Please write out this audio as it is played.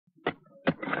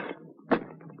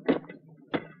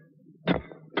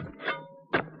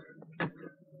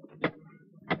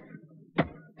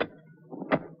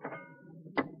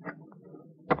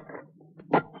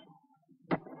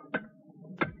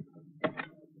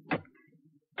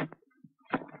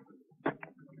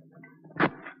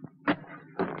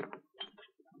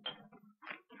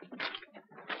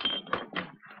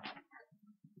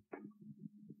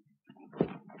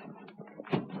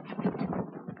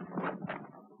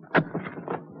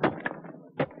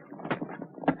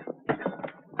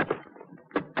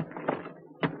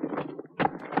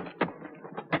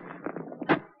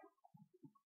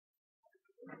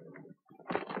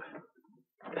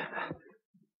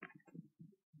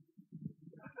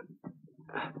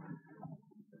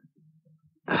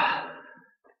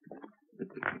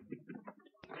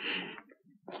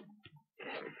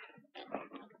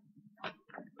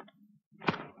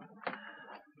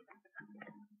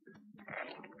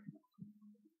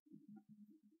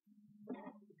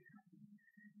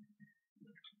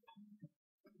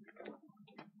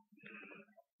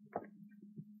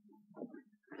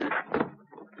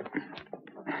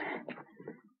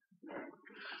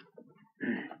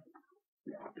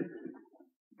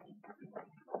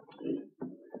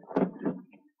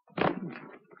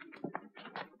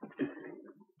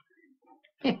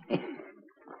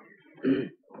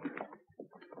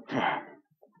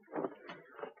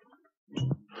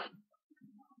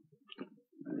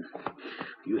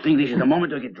You think this is the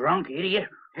moment to get drunk, idiot?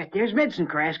 There's medicine,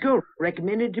 Carrasco.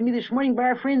 Recommended to me this morning by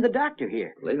our friend, the doctor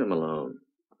here. Leave him alone.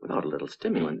 Without a little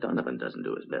stimulant, Donovan doesn't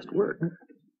do his best work.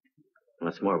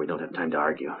 What's more, we don't have time to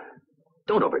argue.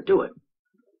 Don't overdo it.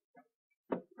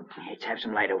 Let's have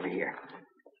some light over here.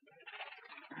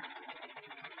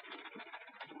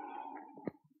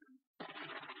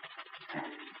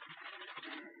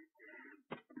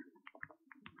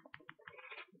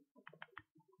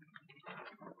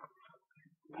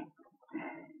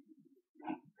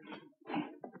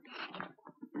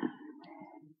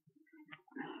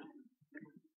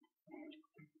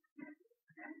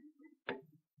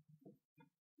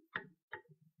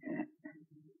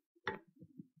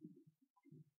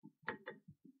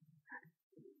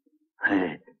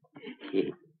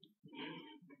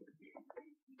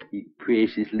 You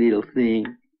precious little thing.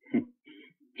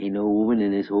 Ain't no woman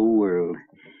in this whole world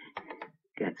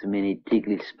got so many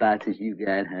ticklish spots as you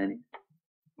got, honey.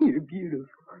 You're beautiful.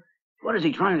 What is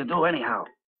he trying to do anyhow?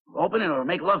 Open it or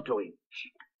make love to him?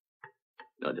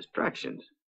 No distractions.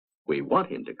 We want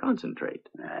him to concentrate.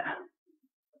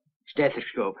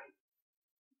 Stethoscope.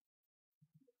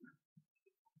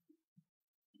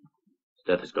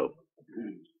 Stethoscope.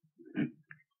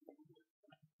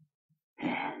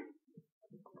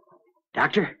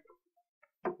 Doctor?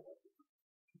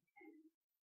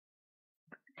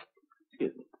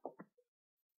 Excuse me.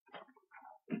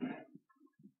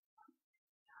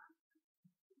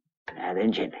 Now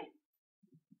then, gently.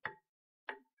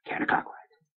 Counterclockwise.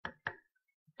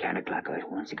 Counterclockwise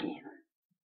once again.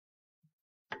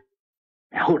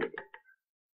 Now hold it.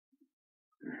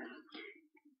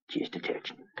 Just a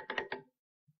touch.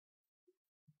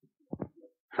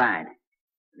 Fine.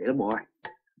 A little more.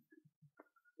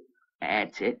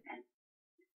 That's it.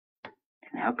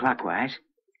 And now clockwise.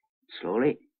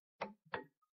 Slowly.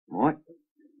 More.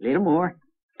 Little more.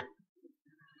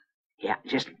 Yeah,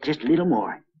 just a little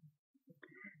more.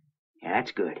 Yeah,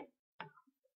 that's good.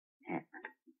 Yeah.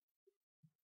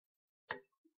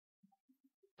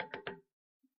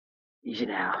 Easy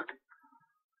now.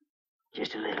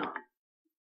 Just a little.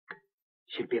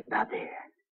 Should be about there.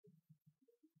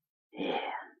 Yeah.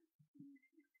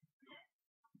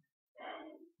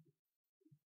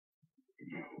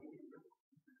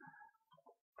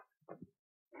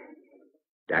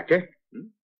 Doctor?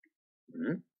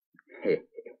 Hmm?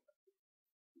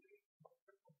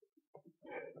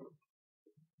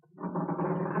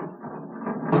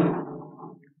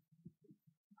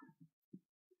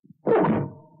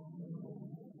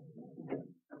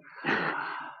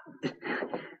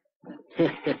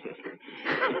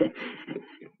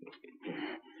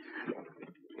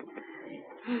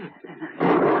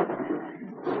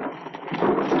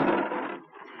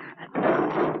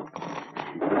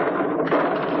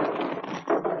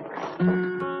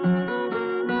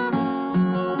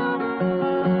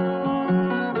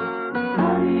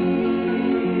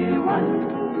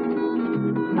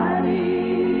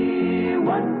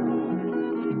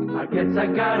 I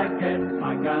gotta get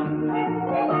my gun.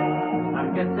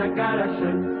 I guess I gotta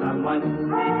shoot someone.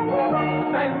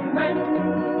 Bang, bang,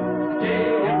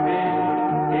 yippee-yippee-yay.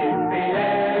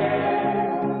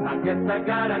 I guess I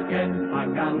gotta get my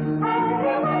gun.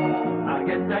 I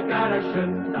guess I gotta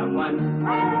shoot someone.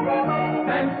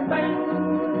 Bang, bang,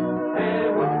 hey,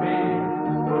 whoopee-oh.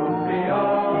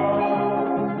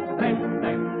 Bang,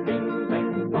 bang, bing,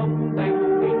 bang, boom, bang,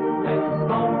 bing, bang,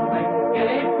 boom, bang,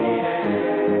 yippee-yay.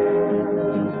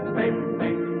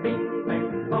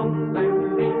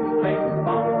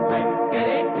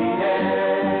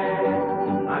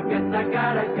 I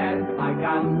gotta get my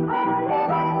gun.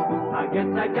 I guess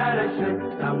I gotta shoot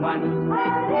someone.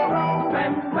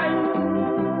 Bang, bang,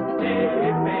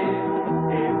 yippee-yippee-yay.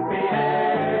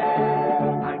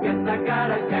 I guess I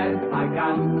gotta get my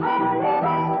gun.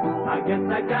 I guess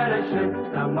I gotta shoot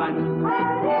someone.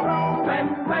 Bang,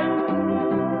 bang,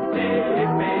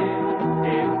 yippee-yippee-yay.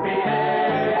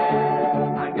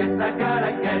 I guess I I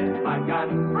gotta get my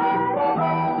gun.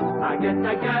 I guess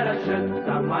I gotta shoot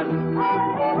someone.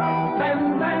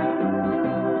 Bang, bang,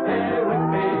 stay with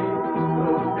me,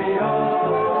 Rufio.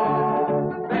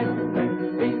 Bang, bang,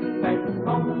 bing, bang,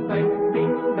 bong, bang,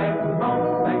 bing, bang, bong,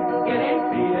 bang, get it,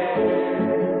 beat it.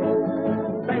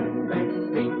 Bang, bang,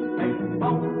 bing, bang,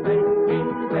 bong, bang, bing,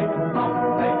 bang, bong,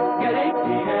 bang, get it,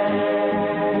 beat it.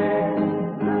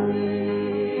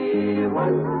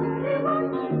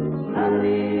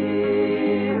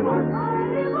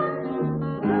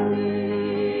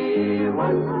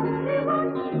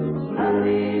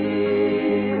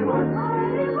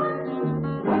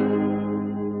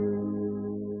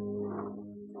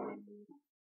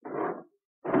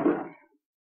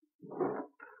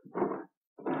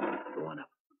 Go on up.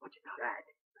 Watch it now. Right.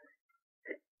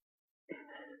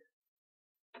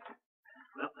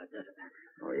 Well, that does it.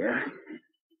 Oh, yeah?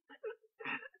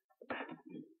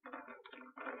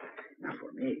 Not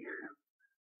for me.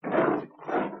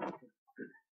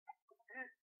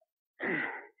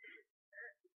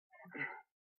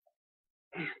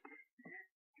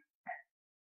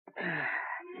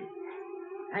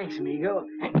 Thanks, amigo.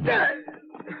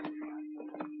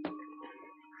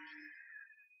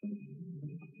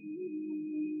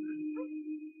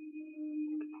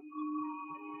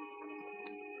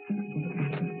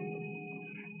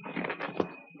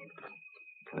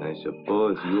 I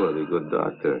suppose you are the good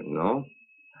doctor, no?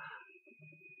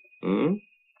 Hmm?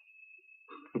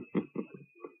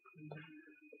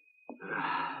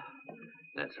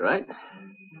 That's right.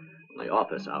 My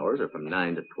office hours are from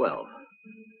 9 to 12.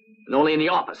 And only in the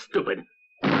office, stupid.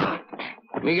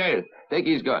 Miguel, take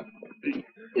his gun.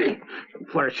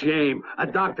 For shame. A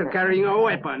doctor carrying a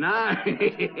weapon, huh?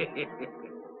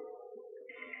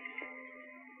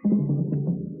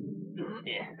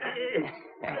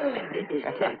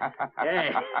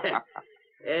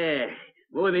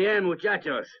 Muy bien,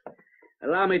 muchachos.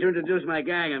 Allow me to introduce my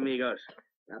gang, amigos.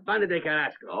 La banda de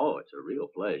Carrasco. Oh, it's a real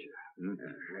pleasure.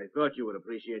 I thought you would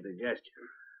appreciate the gesture.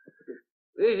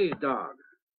 This is Dog,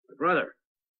 my brother.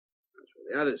 As for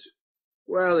the others,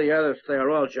 well, the others, they are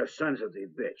all just sons of the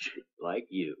bitch. Like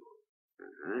you.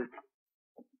 Uh-huh.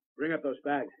 Bring up those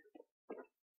bags.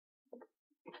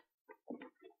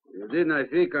 You didn't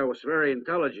think I was very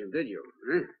intelligent, did you?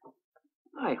 Huh?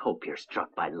 I hope you're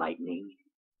struck by lightning.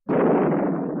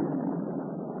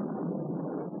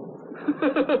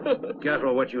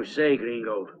 Careful what you say,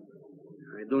 Grjngo.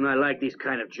 I do not like these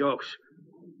kind of jokes.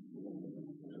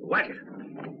 Whack it.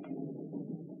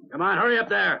 Come on, hurry up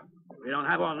there. We don't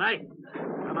have all night.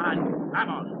 Come on.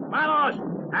 Vamos. Vamos.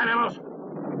 Animals.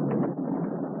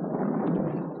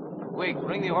 Quick,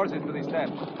 bring the horses to the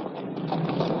stand.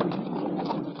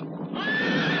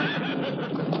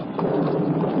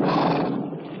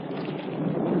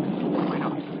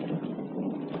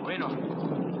 Bueno.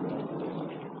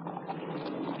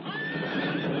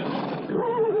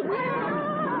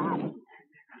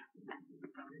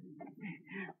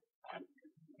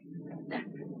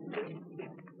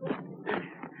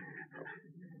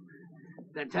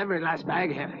 That's every last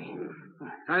bag heavy.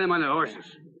 Tie them on the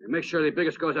horses. And make sure the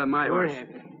biggest goes on my Sure horse.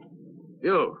 heavy.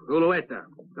 You, Huerta.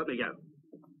 Help me go.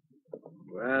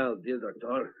 Well, dear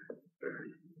Doctor,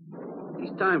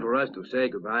 it's time for us to say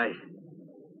goodbye.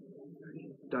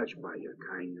 Touched by your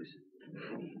kindness.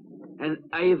 And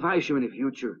I advise you in the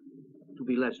future to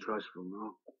be less trustful,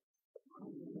 no?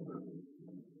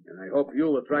 And I hope you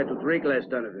will try to drink less,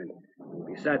 Donovan. It'll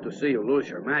be sad to see you lose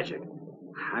your magic.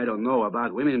 I don't know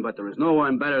about women, but there is no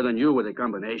one better than you with a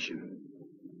combination.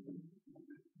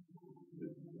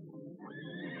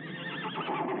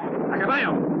 A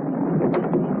caballo!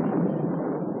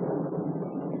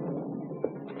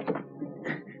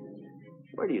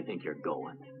 Where do you think you're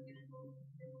going?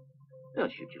 They'll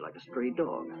shoot you like a stray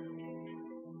dog.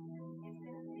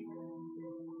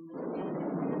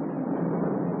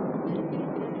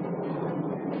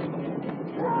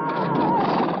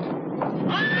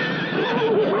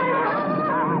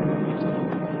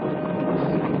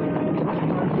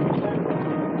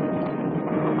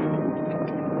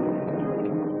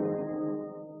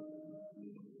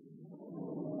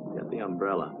 Get the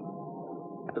umbrella.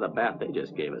 After the bath they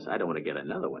just gave us, I don't want to get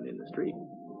another one in the street.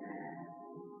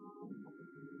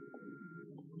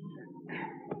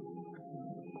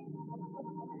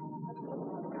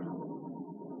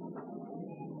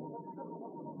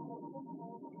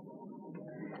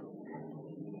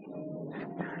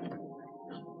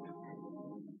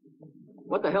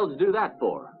 What the hell did you do that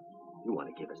for? You want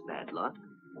to give us bad luck?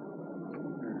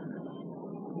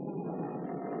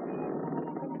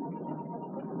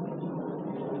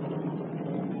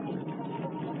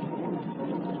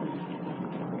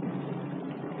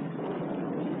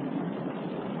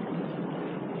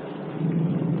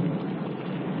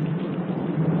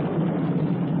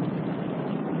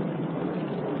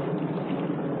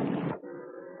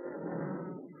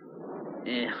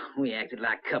 acted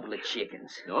like a couple of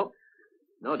chickens. Nope.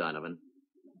 No, Donovan.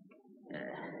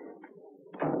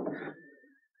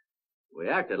 We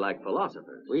acted like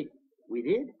philosophers. We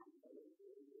did?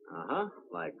 Uh-huh,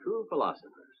 like true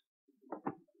philosophers.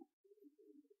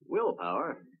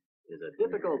 Willpower is a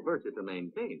difficult virtue to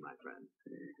maintain, my friend.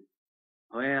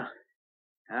 Well,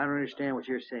 I don't understand what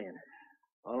you're saying.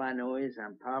 All I know is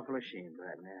I'm powerful ashamed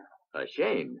right now.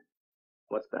 Ashamed?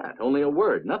 What's that? Only a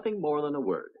word, nothing more than a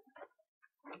word.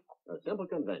 A simple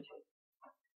convention.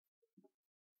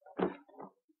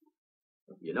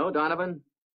 You know, Donovan,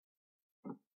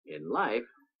 in life,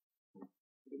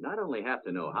 you not only have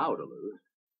to know how to lose,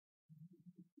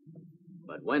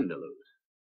 but when to lose.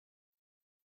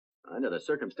 Under the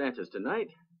circumstances tonight,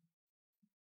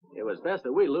 it was best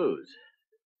that we lose.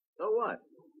 So what?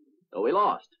 So we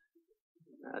lost.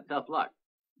 Tough luck.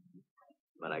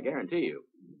 But I guarantee you,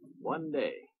 one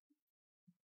day,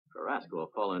 Carrasco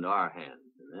will fall into our hands,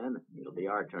 and then it'll be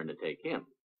our turn to take him.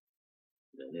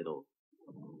 Then it'll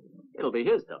be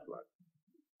his tough luck.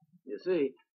 You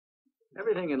see,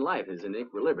 everything in life is in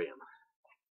equilibrium.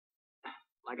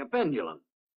 Like a pendulum.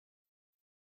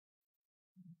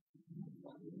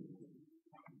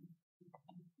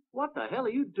 What the hell are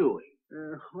you doing?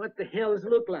 What the hell does it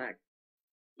look like?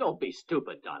 Don't be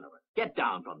stupid, Donovan. Get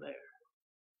down from there.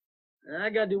 I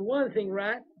gotta do one thing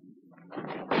right.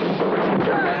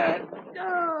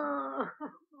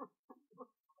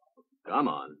 Come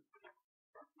on.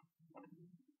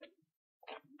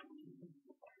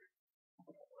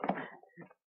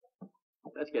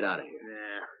 Let's get out of here.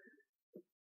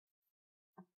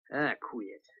 I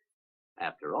quit.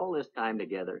 After all this time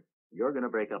together, you're going to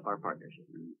break up our partnership.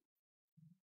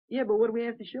 Yeah, but what do we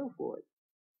have to show for it?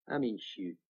 I mean,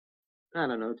 shoot. I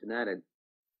don't know, tonight I'd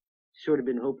sort of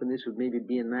been hoping this would maybe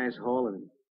be a nice haul and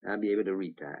I'd be able to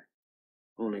retire.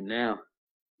 Only now,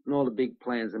 when all the big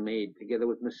plans are made, together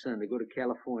with my son, to go to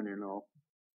California and all,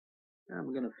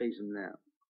 I'm going to face him now.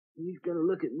 He's going to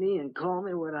look at me and call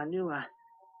me what I knew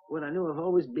I've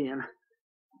always been.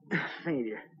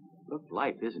 Failure. Look,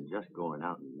 life isn't just going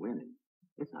out and winning.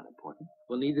 It's not important.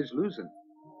 Well, neither's losing.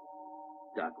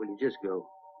 Doc, will you just go?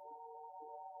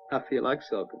 I feel like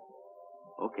sulking.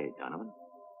 Okay, Donovan.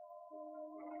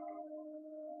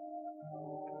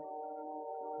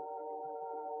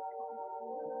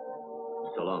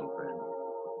 So long, friend.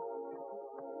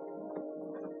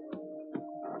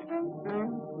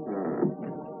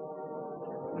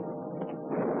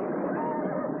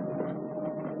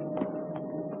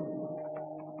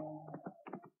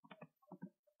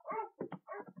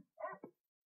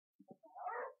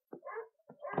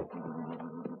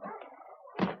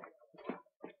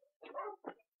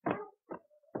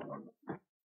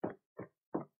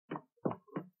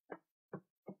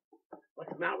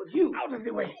 Now with you. Out of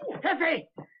the way. Jefe!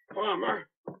 Farmer.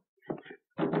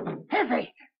 Jefe!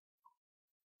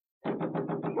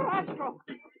 Carrasco!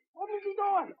 What is he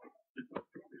doing?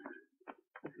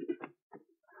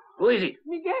 Who is he?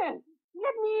 Miguel,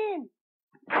 let me in.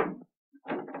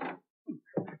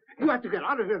 You have to get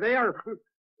out of here. They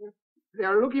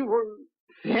are looking for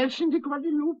Sánchez de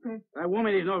Guadalupe. That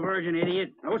woman is no virgin,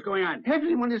 idiot. Now, what's going on?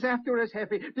 Everyone is after us,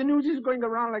 Jefe. The news is going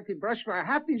around like the brush fire.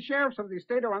 Half the sheriffs of the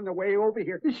state are on the way over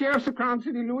here. The sheriffs of Crown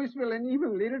City, Louisville, and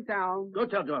even Little Town. Go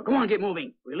tell Doc. Go on, get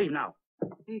moving. We leave now.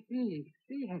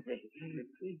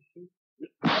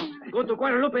 Go to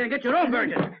Guadalupe and get your own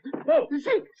virgin. Go.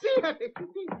 See, Jefe.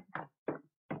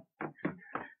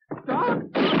 Doc.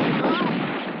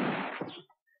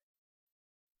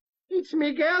 It's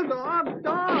Miguel, Doc.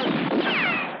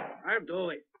 I'll do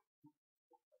it.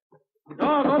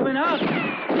 Dog, open up!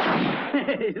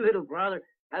 Hey, little brother,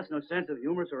 that's no sense of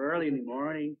humor so early in the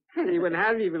morning. He would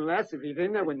have even less if he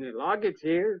didn't know when the law gets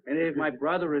here. And if my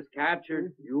brother is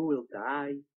captured, you will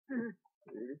die.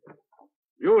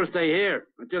 You will stay here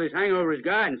until his hangover is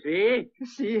gone, see?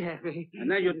 See, Jefe. And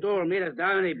then you two will meet us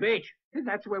down on the beach.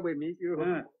 That's where we meet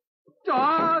you.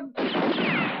 Dog!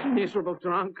 Miserable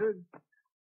drunkard.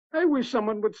 I wish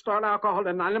someone would start Alcohol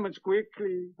Anonymous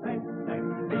quickly.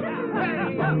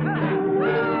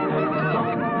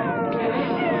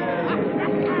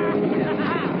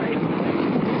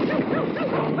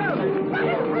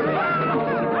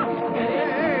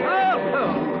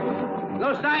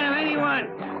 No sign of anyone.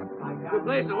 Good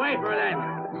place to wait for them.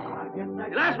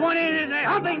 The last one in is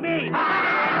helping me.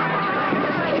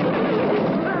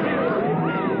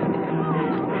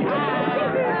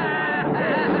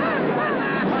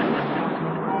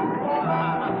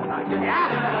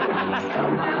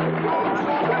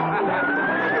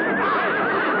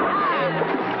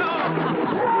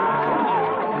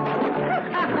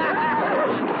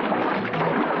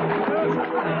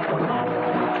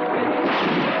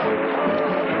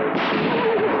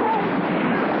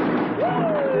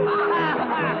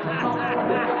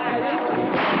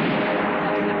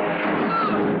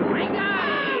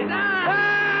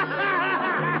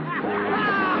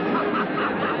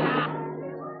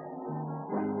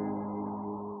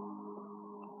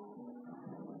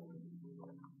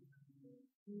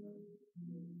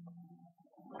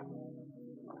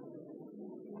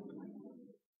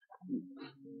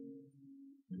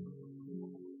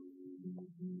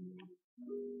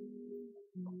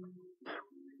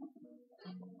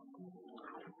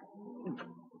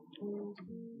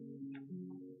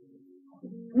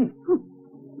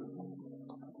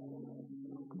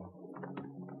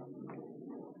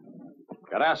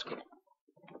 Carrasco.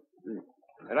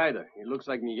 Rider, he looks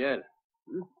like Miguel.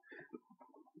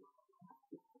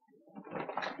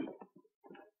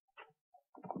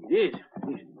 He is. I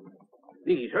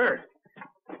think he's hurt.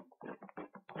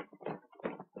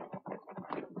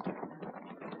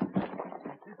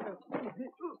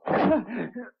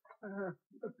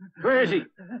 Where is he?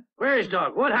 Where is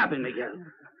Doc? What happened, Miguel?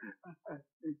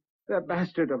 That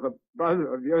bastard of a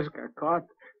brother of yours got caught,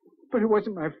 but it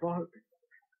wasn't my fault.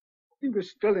 He was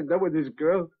still in love with his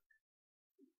girl,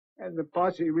 and the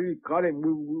posse really caught him.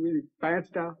 We really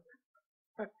pantsed out.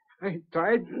 I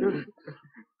tried to...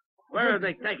 Where are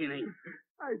they taking him?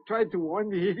 I tried to warn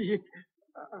the idiot,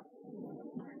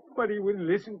 but he wouldn't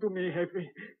listen to me, Jefe.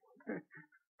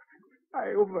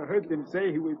 I overheard them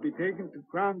say he would be taken to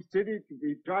Crown City to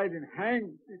be tried and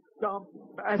hanged. This dumb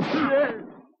bastard.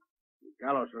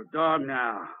 Gallows for dog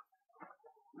now.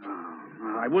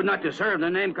 Oh, I would not deserve the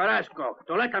name Carrasco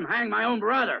to let them hang my own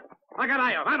brother. A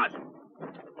caballo, vamos!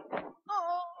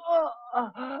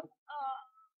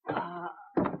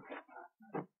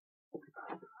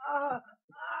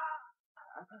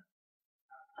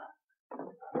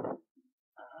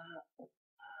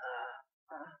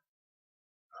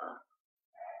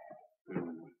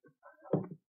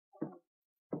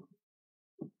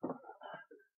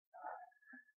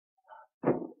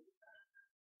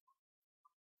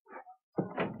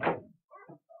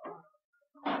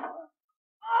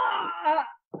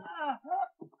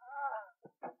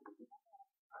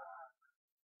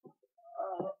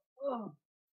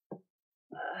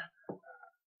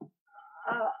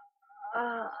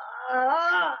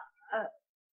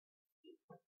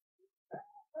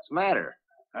 What's the matter?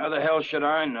 How the hell should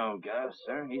I know, Gav,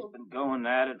 sir? He's been going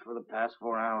at it for the past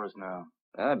 4 hours now.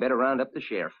 I better round up the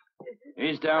sheriff.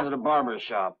 He's down to the barber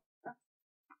shop.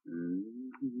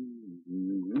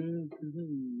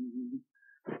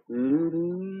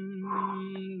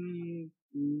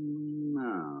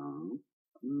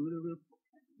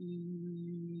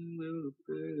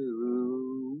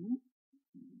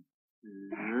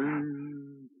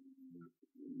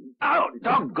 Oh,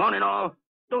 doggone it all!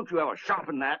 Don't you ever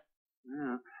sharpen that?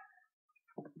 Yeah.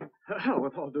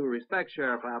 With all due respect,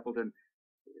 Sheriff Appleton,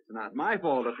 it's not my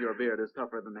fault if your beard is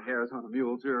tougher than the hairs on a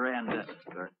mule's rear end.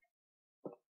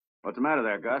 What's the matter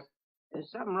there, Gus? There's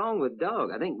something wrong with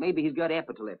Dog. I think maybe he's got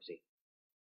epilepsy.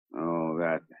 Oh,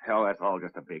 that's all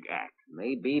just a big act.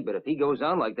 Maybe, but if he goes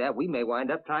on like that, we may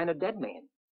wind up trying a dead man.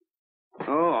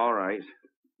 Oh, all right.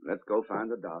 Let's go find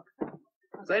the doc.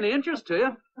 Is there any interest to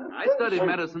you? I studied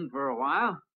medicine for a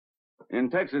while. In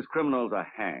Texas, criminals are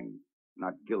hanged,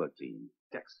 not guillotined.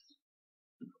 Texas.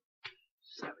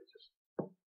 Savages.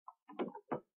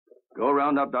 Go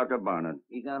round up Dr. Barnard.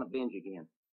 He's on a binge again.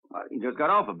 He just got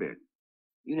off a bit.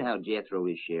 You know how Jethro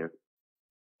is, Sheriff.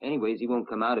 Anyways, he won't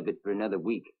come out of it for another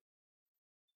week.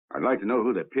 I'd like to know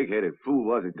who the pig-headed fool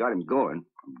was that got him going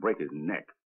and break his neck.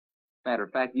 Matter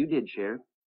of fact, you did, Sheriff.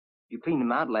 You cleaned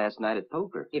him out last night at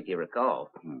poker, if you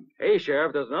recall. Hey,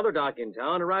 Sheriff, there's another doc in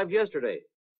town, arrived yesterday.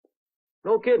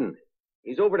 No kidding.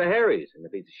 He's over to Harry's, and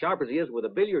if he's as sharp as he is with a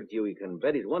billiard cue, you can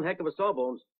bet he's one heck of a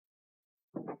sawbones.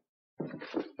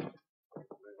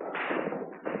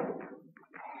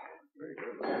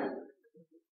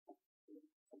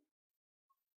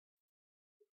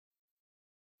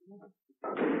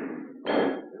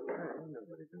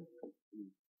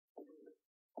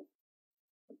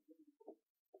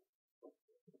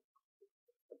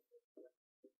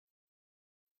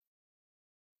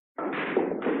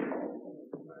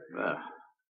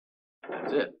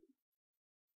 That's it.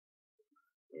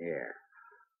 Yeah.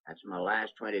 That's my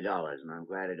last $20, and I'm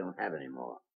glad I don't have any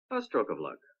more. A stroke of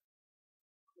luck.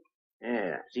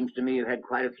 Yeah. Seems to me you've had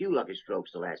quite a few lucky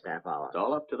strokes the last half hour. It's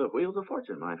all up to the wheels of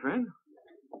fortune, my friend.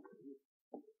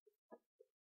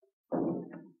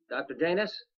 Dr.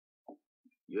 Janus?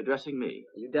 You addressing me?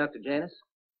 You Dr. Janus?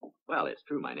 Well, it's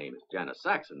true my name is Janus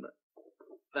Saxon, but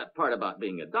that part about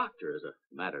being a doctor is a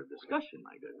matter of discussion,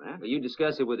 my good man. Well, you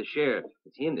discuss it with the sheriff.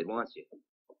 It's him that wants you.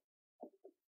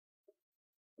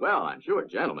 Well, I'm sure,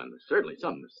 gentlemen, there's certainly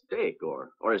some mistake,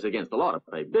 or it's against the law to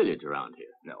play billiards around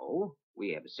here. No,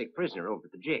 we have a sick prisoner over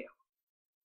at the jail.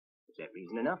 Is that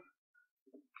reason enough?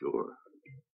 Sure.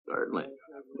 Certainly.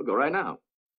 We'll go right now.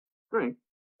 Drink.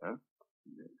 Huh?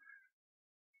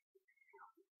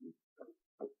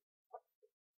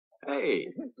 Hey,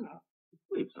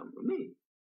 leave some for me.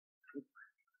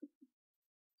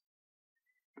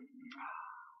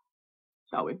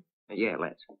 Shall we? Yeah,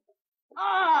 let's.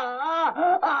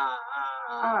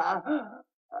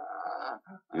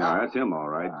 Yeah, that's him, all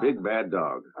right. Big bad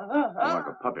dog. More like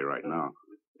a puppy right now.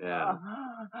 Yeah.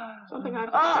 Something I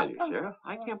have to tell you, Sheriff.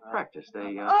 I can't practice.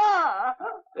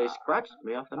 They scratched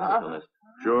me off the medical list.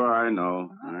 Sure, I know.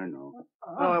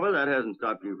 However, that hasn't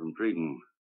stopped you from treating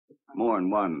more than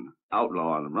one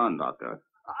outlaw on the run, Doctor.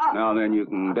 Now then, you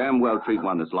can damn well treat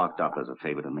one that's locked up as a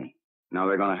favor to me. Now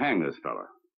they're going to hang this fella.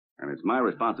 And it's my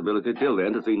responsibility till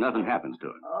then to see nothing happens to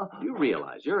him. You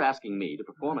realize you're asking me to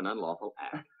perform an unlawful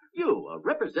act. You, a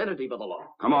representative of the law.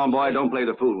 Come on, boy, don't play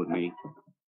the fool with me.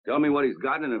 Tell me what he's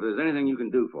got and if there's anything you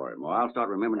can do for him, or I'll start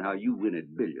remembering how you win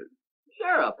at billiards.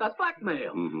 Sheriff, that's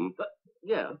blackmail. Mm-hmm.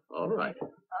 Yeah, all right.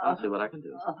 I'll see what I can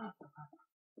do.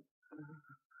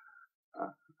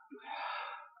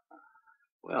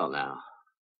 Well, now,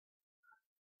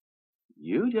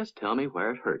 you just tell me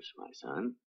where it hurts, my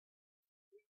son.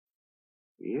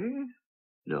 Here?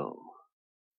 No.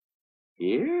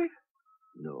 Here?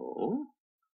 No.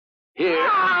 Here?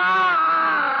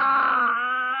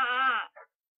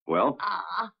 Well?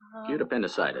 Acute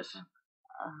appendicitis.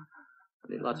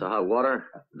 I need lots of hot water,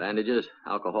 bandages,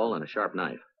 alcohol, and a sharp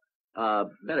knife.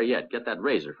 Better yet, get that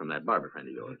razor from that barber friend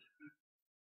of yours.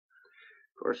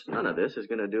 Of course, none of this is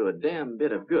going to do a damn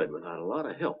bit of good without a lot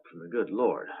of help from the good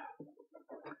Lord.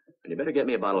 And you better get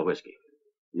me a bottle of whiskey.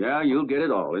 Yeah, you'll get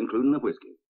it all, including the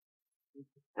whiskey.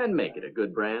 And make it a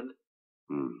good brand.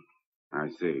 I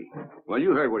see. Well,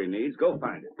 you heard what he needs. Go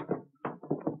find it.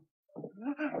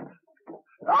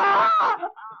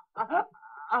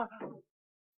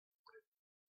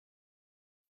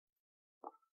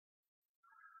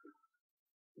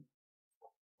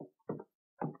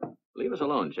 Leave us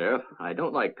alone, Sheriff. I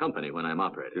don't like company when I'm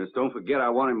operating. Just don't forget I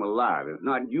want him alive. If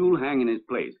not, you'll hang in his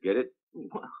place. Get it?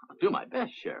 Well, I'll do my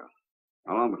best, Sheriff.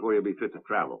 How long before you'll be fit to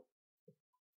travel?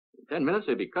 In 10 minutes,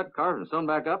 he'll be cut, carved, and sewn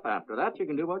back up. After that, you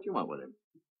can do what you want with him.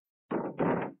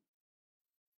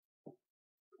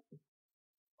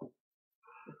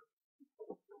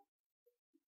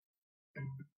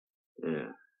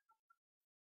 Yeah.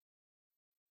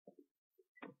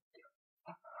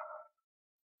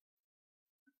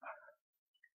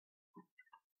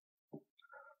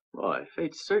 Boy,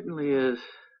 fate certainly is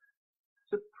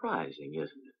surprising, isn't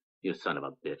it? You son of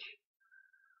a bitch.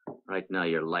 Right now,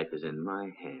 your life is in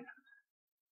my hands.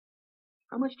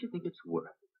 How much do you think it's worth,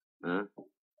 huh?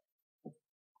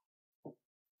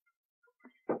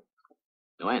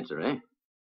 No answer, eh?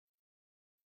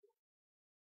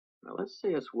 Now, let's say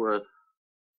it's worth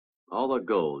all the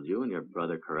gold you and your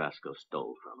brother Carrasco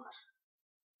stole from us.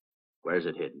 Where's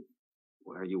it hidden?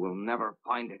 Where you will never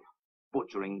find it,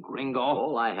 butchering Grjngo.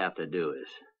 All I have to do is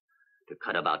to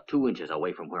cut about 2 inches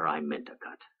away from where I meant to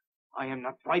cut. I am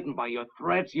not frightened by your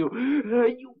threats. You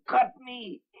cut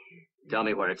me. Tell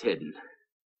me where it's hidden.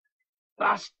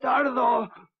 Bastardo!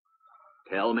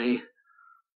 Tell me.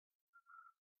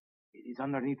 It is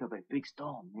underneath of a big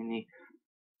stone in the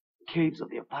caves of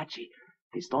the Apache.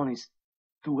 The stone is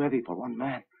too heavy for one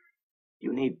man.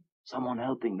 You need someone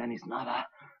helping, then it's nada.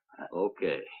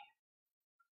 Okay.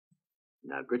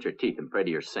 Now grit your teeth and pray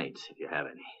to your saints if you have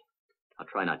any. I'll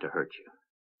try not to hurt you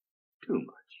too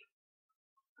much.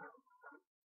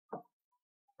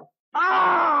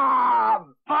 Ah!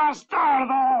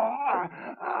 Bastardo!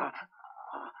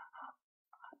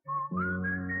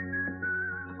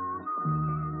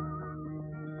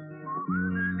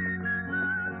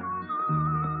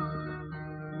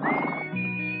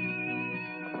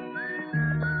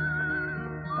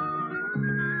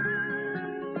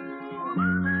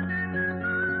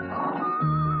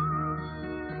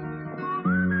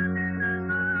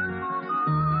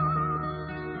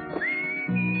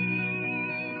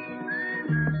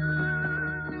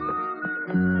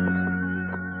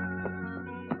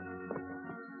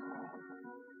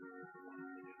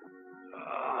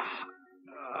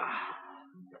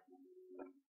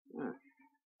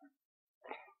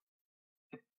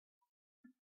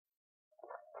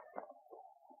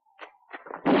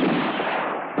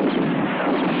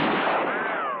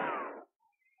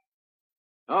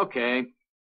 Okay.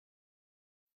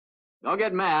 Don't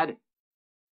get mad.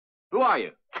 Who are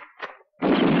you?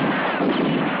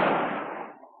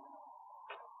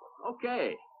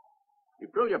 Okay. You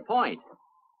prove your point.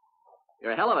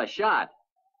 You're a hell of a shot.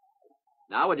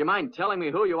 Now, would you mind telling me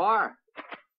who you are?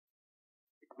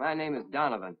 My name is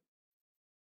Donovan.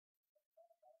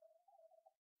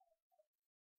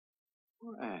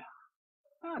 Well,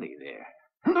 howdy there.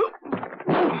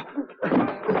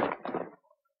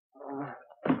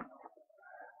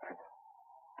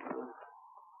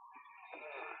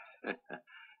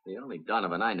 The only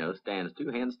Donovan I know stands 2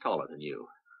 hands taller than you.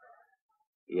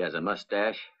 He has a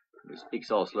mustache, and he speaks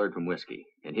all slurred from whiskey,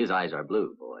 and his eyes are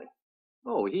blue, boy.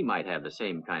 Oh, he might have the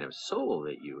same kind of soul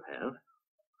that you have,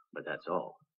 but that's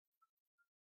all.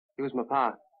 He was my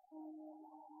pa.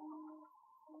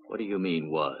 What do you mean,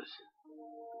 was?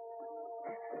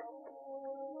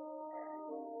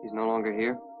 He's no longer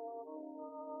here.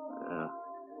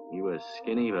 He was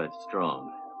skinny but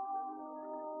strong.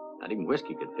 Not even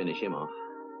whiskey could finish him off.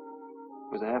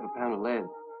 It was a half a pound of lead.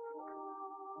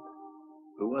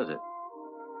 Who was it?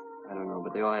 I don't know,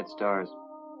 but they all had stars.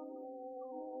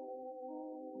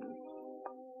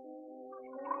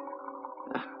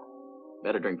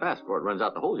 Better drink fast before it runs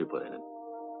out the hole you put in it.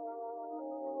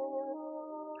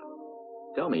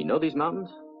 Tell me, you know these mountains?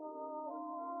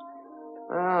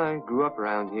 I grew up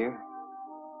around here.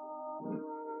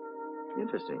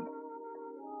 Interesting.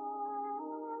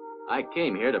 I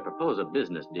came here to propose a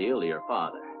business deal to your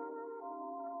father.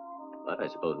 But I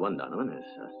suppose one Donovan is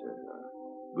just as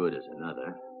good as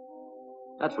another.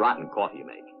 That's rotten coffee you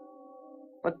make.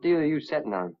 What deal are you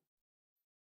setting on?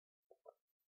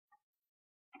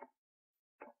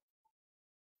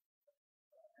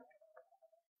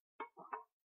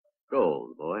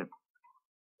 Gold, boy.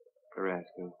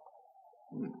 Carrasco.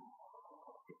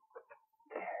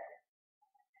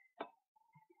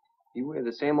 You wear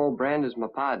the same old brand as my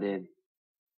pa did.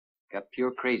 Got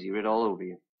pure crazy writ all over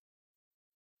you.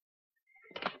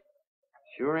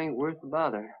 Sure ain't worth the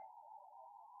bother.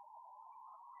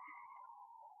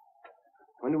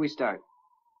 When do we start?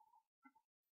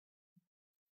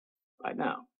 Right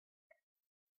now.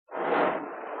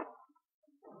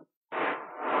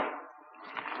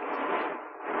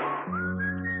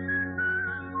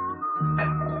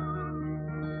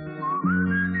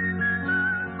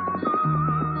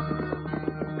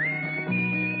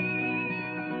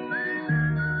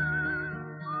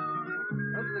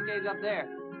 Those are the caves up there.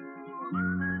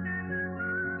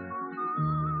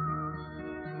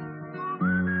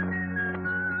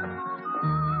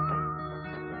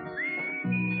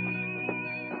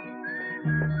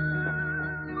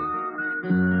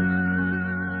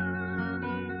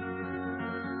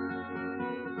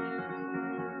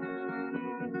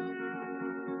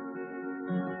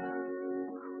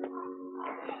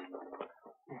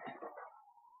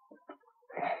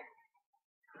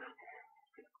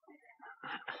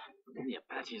 Any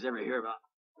Apaches ever hear about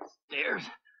stairs?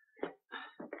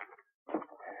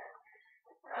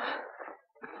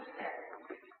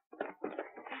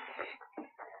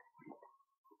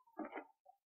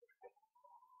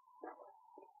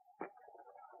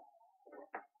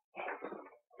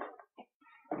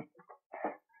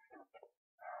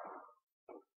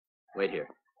 Wait here.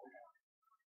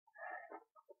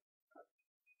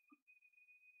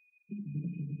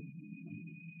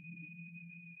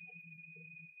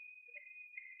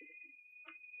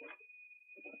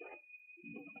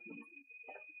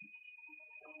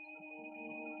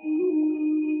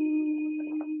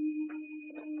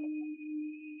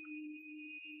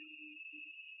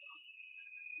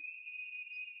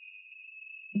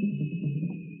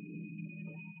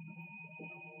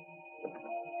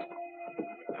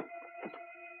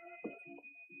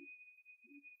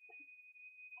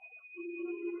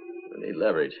 I need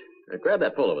leverage. Grab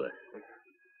that pole over there.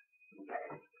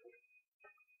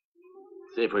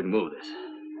 See if we can move this.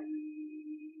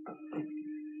 All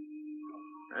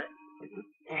right.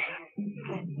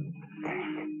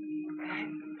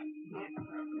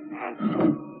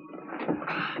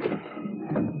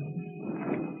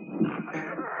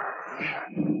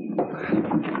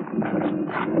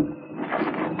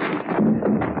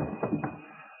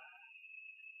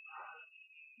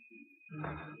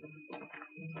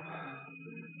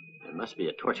 There must be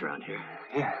a torch around here.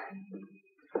 Yeah.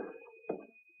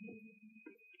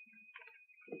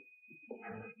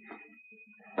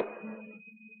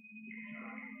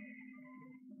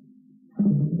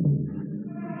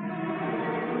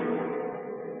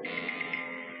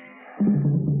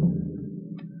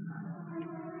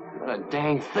 What a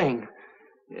dang thing.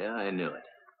 Yeah, I knew it.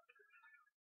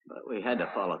 But we had to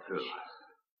follow through.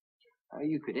 How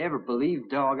you could ever believe,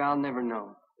 dog, I'll never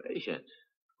know. Patience.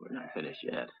 We're not finished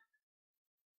yet.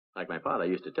 Like my father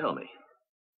used to tell me.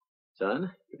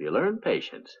 Son, if you learn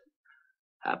patience,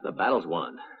 half the battle's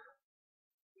won.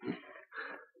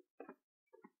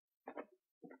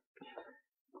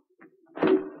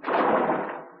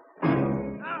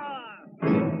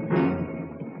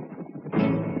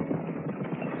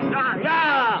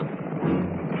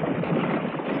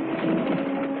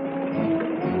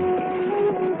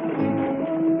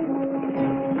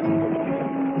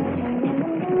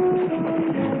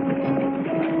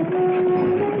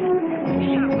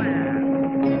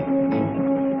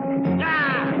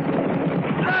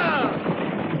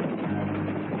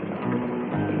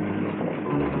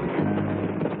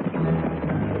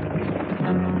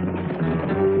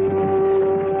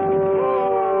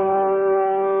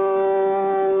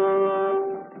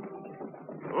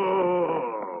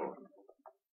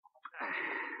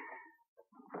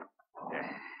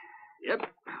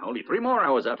 3 more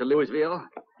hours after Louisville.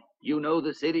 You know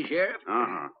the city, Sheriff?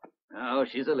 Uh-huh. Oh,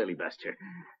 she's a lily buster.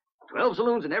 12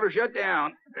 saloons and never shut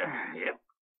down. Yep.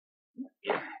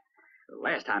 Yeah.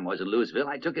 Last time I was in Louisville,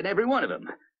 I took in every one of them.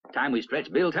 Time we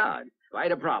stretched Bill Todd.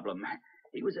 Quite a problem.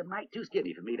 He was a mite too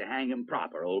skinny for me to hang him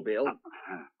proper, old Bill.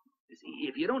 See,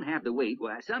 if you don't have the weight,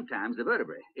 why, sometimes the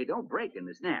vertebrae, it don't break in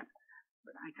the snap.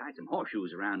 But I tied some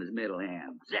horseshoes around his middle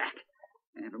and zack.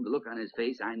 And from the look on his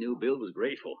face, I knew Bill was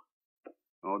grateful.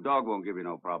 Oh, dog won't give you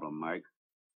no problem, Mike.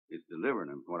 It's delivering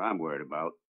him, what I'm worried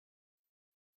about.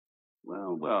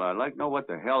 Well, I'd like to know what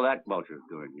the hell that vulture's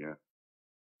doing here.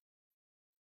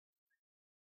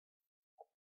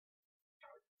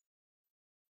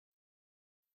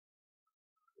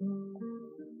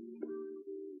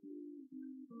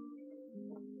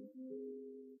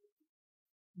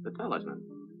 The talisman.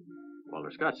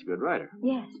 Walter Scott's a good writer.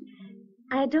 Yes,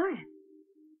 I adore him.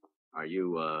 Are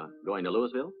you, going to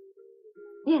Louisville?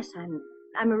 Yes,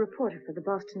 I'm a reporter for the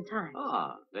Boston Times.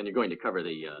 Ah, then you're going to cover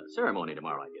the ceremony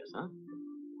tomorrow, I guess, huh?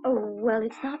 Oh, well,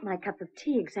 it's not my cup of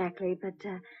tea exactly, but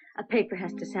a paper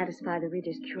has to satisfy the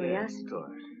reader's curiosity. Yes, of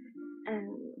course.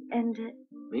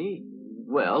 Me?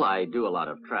 Well, I do a lot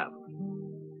of travel.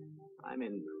 I'm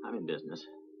in business.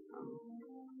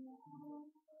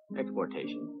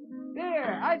 Exportation.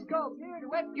 Here, ice cold, here to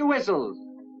wet your whistles.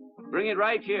 Bring it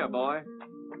right here, boy.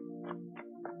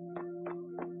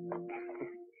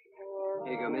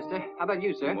 Here you go, mister. How about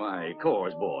you, sir? Why,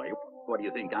 course, boy. What do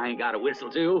you think, I ain't got a whistle,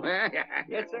 too?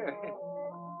 Yes, sir.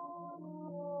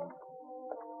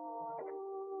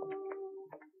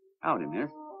 Howdy, miss.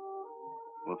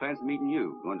 Well, fancy meeting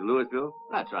you. Going to Louisville?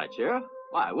 That's right, Sheriff.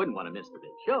 Why, I wouldn't want to miss the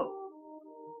big show.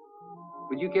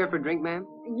 Would you care for a drink, ma'am?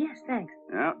 Yes, thanks.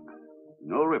 Yeah.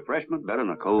 No refreshment better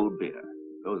than a cold beer.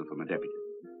 Those are from a deputy.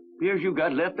 Beers you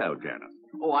got left out, Janus.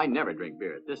 Oh, I never drink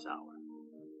beer at this hour.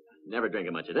 Never drink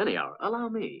it much at any hour. Allow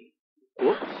me.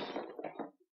 Whoops.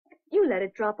 You let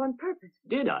it drop on purpose.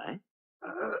 Did I?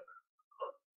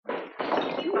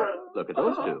 Look at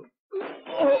those two.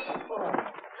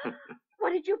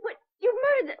 What did you put? You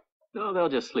murdered. No, they'll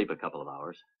just sleep a couple of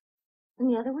hours. And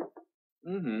the other one?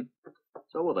 Mm-hmm.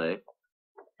 So will they.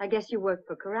 I guess you work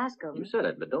for Carrasco. You said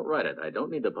it, but don't write it. I don't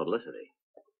need the publicity.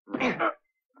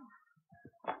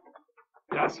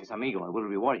 Gracias, amigo. I will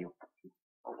reward you.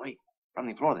 Oh, wait. From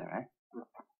the floor there, eh?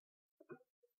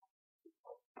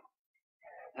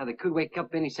 Now, they could wake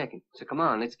up any second. So come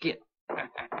on, let's get.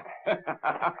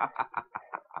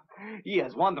 He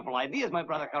has wonderful ideas, my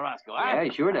brother Carrasco, eh? Yeah, he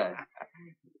sure does.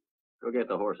 Go get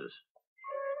the horses.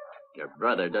 Your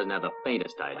brother doesn't have the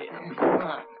faintest idea.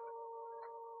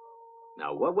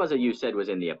 Now, what was it you said was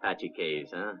in the Apache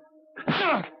caves, huh?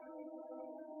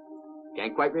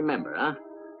 Can't quite remember, huh?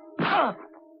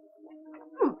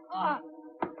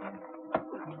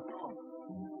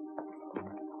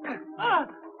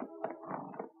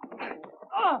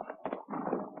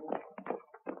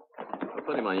 I'll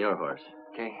put him on your horse.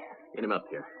 Okay. Get him up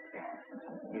here.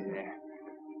 Easy there.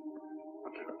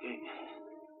 Okay.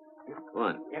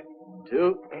 1,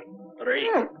 2, 3.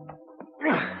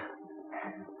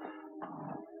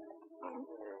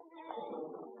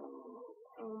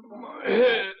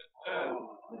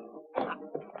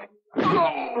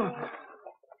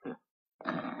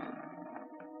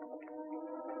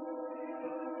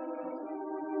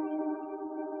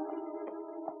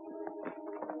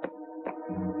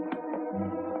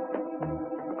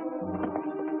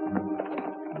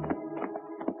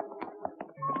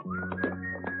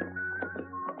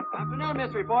 Afternoon,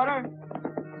 Miss Reporter.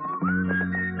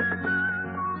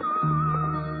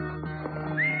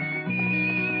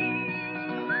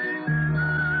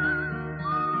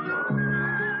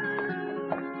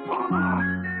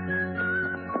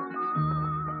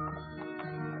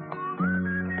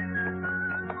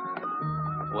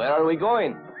 Where are we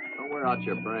going? Don't wear out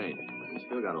your brain. We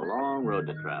still got a long road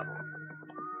to travel.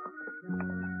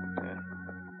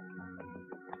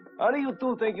 How do you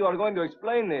two think you are going to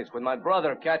explain this when my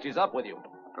brother catches up with you?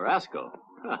 Carrasco?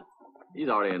 Huh. He's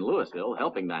already in Louisville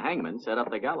helping the hangman set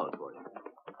up the gallows for you.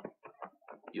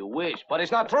 You wish, but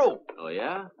it's not true. Oh,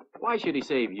 yeah? Why should he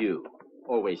save you?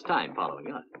 Or waste time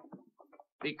following us?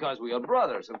 Because we are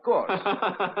brothers, of course.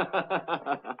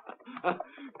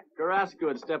 Carrasco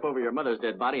would step over your mother's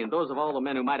dead body and those of all the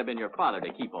men who might have been your father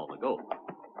to keep all the gold.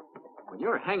 When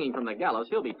you're hanging from the gallows,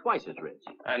 he'll be twice as rich.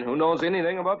 And who knows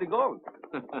anything about the gold?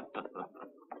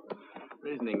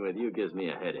 Reasoning with you gives me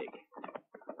a headache.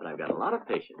 But I've got a lot of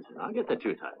patience, and I'll get the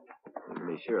truth out of you. You can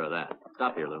be sure of that.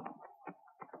 Stop here, Lou.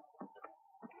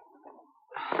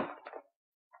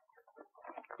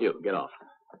 You, get off.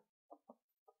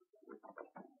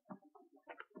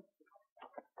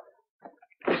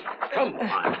 Come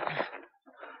on.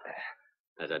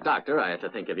 As a doctor, I have to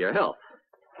think of your health.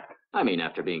 I mean,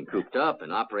 after being cooped up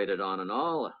and operated on and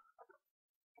all,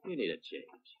 you need a change.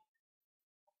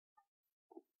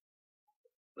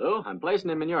 Lou, I'm placing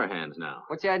him in your hands now.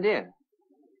 What's the idea?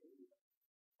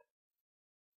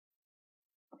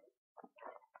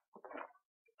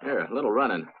 Here, a little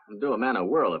running will do a man a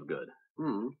world of good.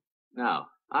 Now,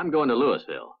 I'm going to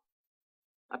Louisville.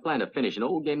 I plan to finish an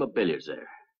old game of billiards there.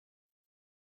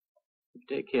 You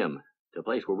take him to the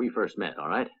place where we first met, all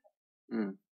right?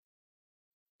 And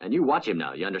you watch him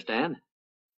now, you understand?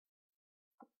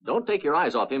 Don't take your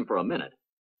eyes off him for a minute.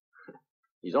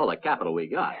 He's all the capital we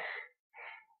got.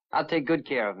 I'll take good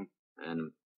care of him.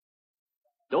 And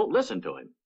don't listen to him,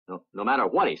 no matter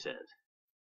what he says.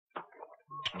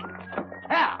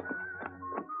 Ah!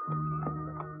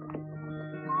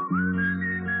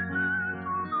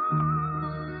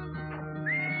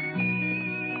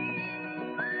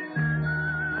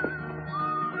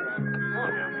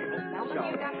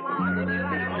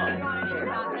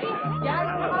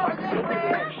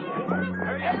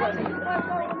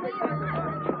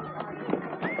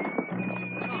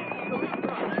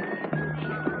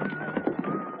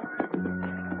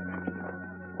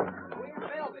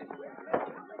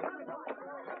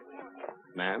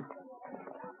 Ma'am?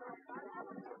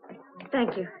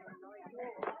 Thank you.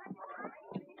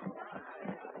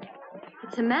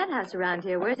 It's a madhouse around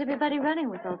here. Where's everybody running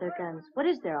with all their guns? What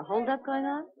is there, a holdup going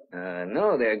on?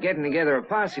 No, they're getting together a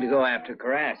posse to go after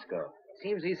Carrasco.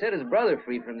 Seems he set his brother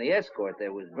free from the escort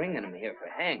that was bringing him here for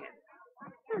hanging.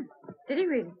 Did he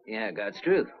really? Yeah, God's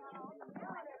truth.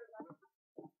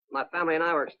 My family and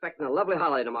I were expecting a lovely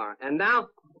holiday tomorrow. And now,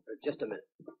 just a minute.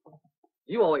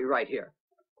 You all wait right here.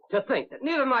 To think that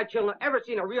neither of my children have ever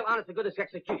seen a real honest-to-goodness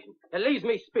execution. It leaves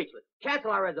me speechless.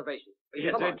 Cancel our reservation.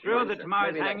 Is it true that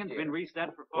tomorrow's hanging's been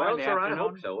reset for 4 Well, in the sir, afternoon? I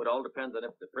hope so. It all depends on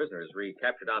if the prisoner is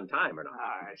recaptured on time or not.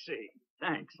 Ah, I see.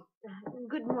 Thanks.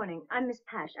 Good morning. I'm Miss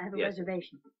Pash. I have a Yes.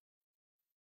 reservation.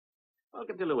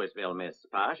 Welcome to Louisville, Miss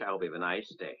Posh. I hope you have a nice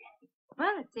stay.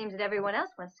 Well, it seems that everyone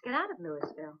else wants to get out of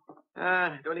Louisville.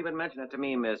 Don't even mention it to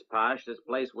me, Miss Posh. This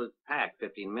place was packed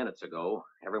 15 minutes ago.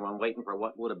 Everyone waiting for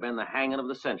what would have been the hanging of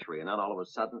the century, and then all of a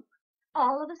sudden...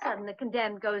 All of a sudden, the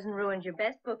condemned goes and ruins your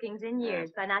best bookings in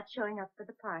years by not showing up for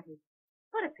the party.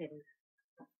 What a pity.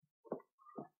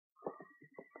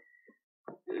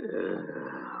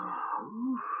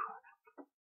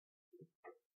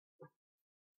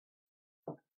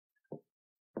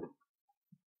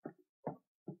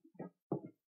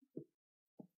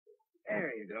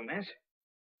 There you go, miss.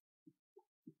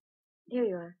 Here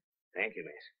you are. Thank you,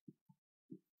 miss.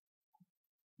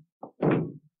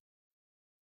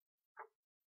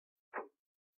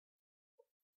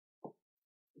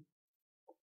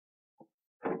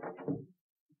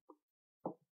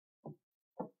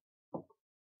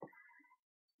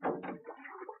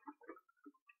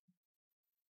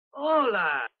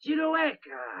 Hola, Chiroeca.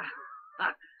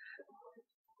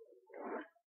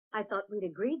 I thought we'd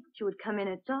agreed that you would come in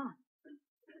at dawn.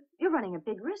 You're running a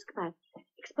big risk by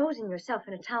exposing yourself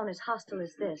in a town as hostile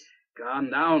as this. Calm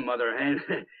down, Mother Hen.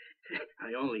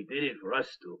 I only did it for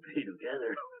us to be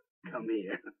together. Come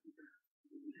here.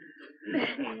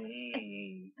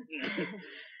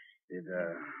 Did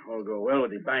all go well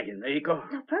with the bank in Mexico?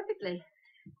 No, perfectly.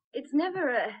 It's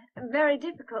never very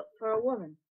difficult for a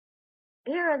woman.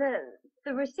 Here are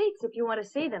the receipts if you want to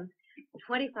see them.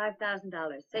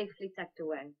 $25,000 safely tucked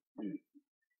away.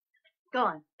 Go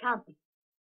on, count them.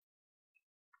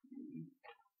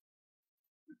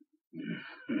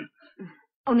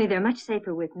 Only they're much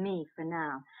safer with me for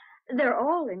now. They're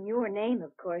all in your name,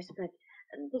 of course, but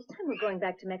this time we're going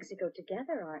back to Mexico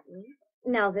together, aren't we?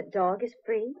 Now that Dog is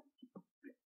free.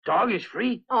 Dog is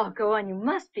free? Oh, go on, you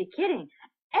must be kidding.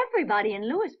 Everybody in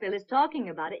Louisville is talking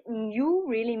about it, and you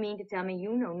really mean to tell me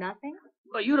you know nothing?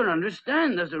 But you don't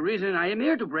understand. That's the reason I am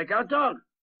here to break out Dog.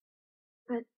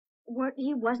 But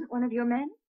he wasn't one of your men?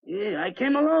 Yeah, I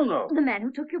came along, though. The man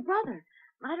who took your brother.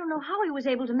 I don't know how he was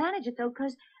able to manage it, though,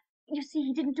 because, you see,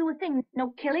 he didn't do a thing.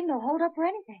 No killing, no hold-up or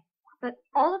anything. But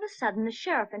all of a sudden, the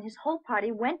sheriff and his whole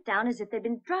party went down as if they'd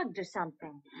been drugged or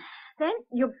something. Then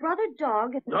your brother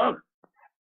Dog... Dog?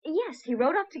 Yes, he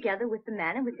rode off together with the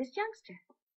man and with this youngster.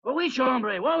 Well, which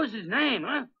hombre? What was his name,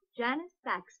 huh? Janus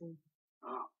Saxon.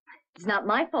 Oh. It's not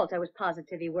my fault I was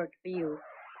positive he worked for you.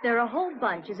 There are a whole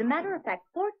bunch. As a matter of fact,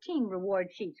 14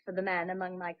 reward sheets for the man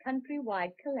among my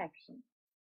countrywide collection.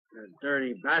 The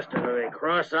dirty bastard of a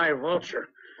cross-eyed vulture.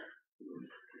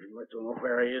 I'd like to know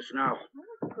where he is now.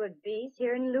 Well, could be. He's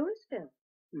here in Louisville.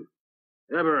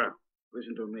 Deborah,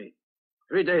 listen to me.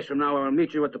 3 days from now, I will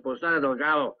meet you at the Posada del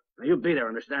Gallo. Now, you be there,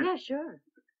 understand? Yeah, sure.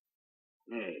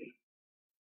 Hey.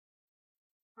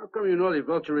 How come you know the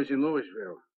vulture is in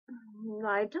Louisville?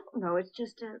 I don't know. It's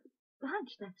just a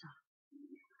hunch, that's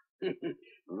all.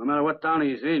 Well, no matter what town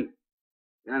he's in,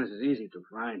 Janus is easy to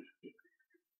find.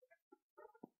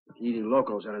 Eating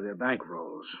locals out of their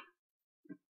bankrolls.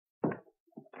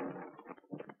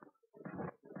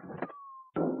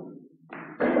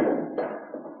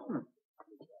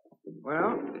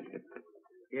 Well,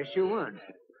 guess you won.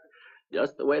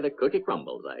 Just the way the cookie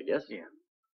crumbles, I guess. Yeah.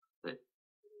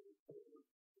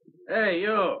 Hey,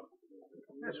 you.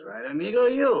 That's right, amigo,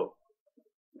 you.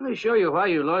 Let me show you why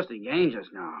you lost the game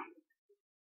just now.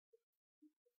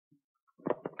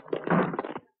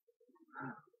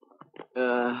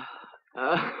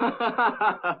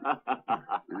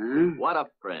 What a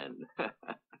friend.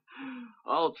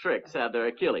 All tricks have their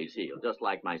Achilles heel, just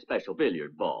like my special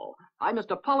billiard ball. I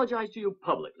must apologize to you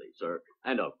publicly, sir,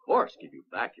 and of course give you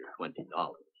back your $20.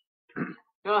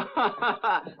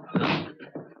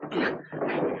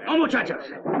 No, muchachos.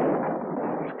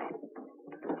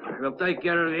 We'll take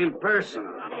care of him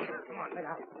personally.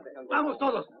 Vamos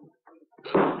todos.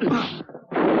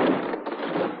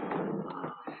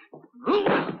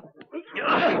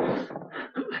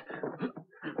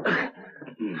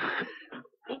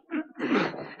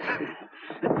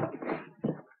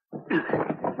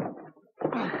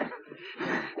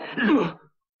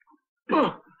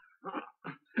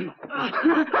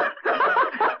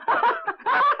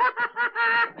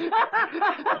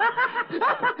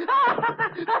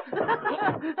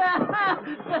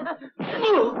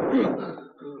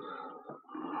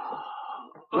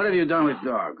 What have you done with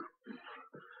Dog?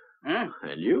 Huh?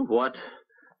 And you, what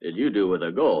did you do with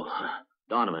the gold?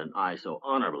 Donovan and I so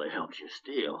honorably helped you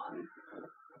steal.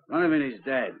 Donovan is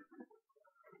dead.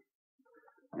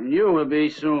 And you will be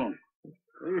soon.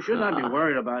 So you should not be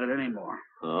worried about it anymore.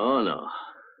 Oh, no.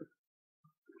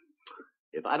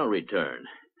 If I don't return,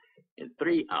 in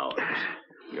 3 hours,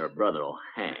 your brother will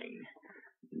hang.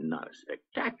 Not as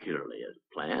spectacularly as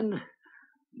planned,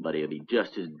 but he'll be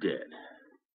just as dead.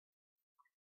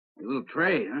 A little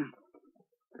trade,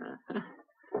 huh?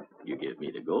 You give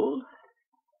me the gold,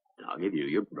 and I'll give you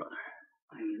your brother.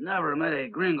 I never met a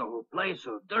Grjngo who plays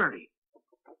so dirty.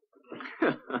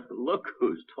 Look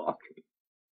who's talking.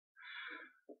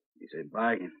 He's a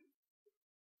bargain.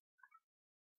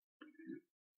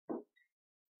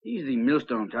 He's the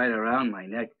millstone tied around my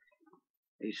neck.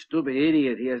 A stupid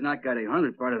idiot. He has not got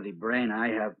 100 part of the brain I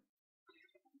have.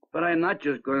 But I'm not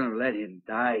just going to let him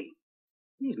die.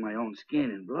 He's my own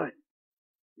skin and blood.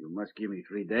 You must give me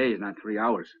 3 days, not 3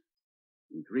 hours.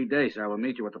 In 3 days, I will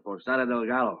meet you at the Posada del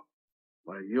Gallo.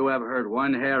 But if you have hurt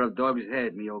one hair of Dog's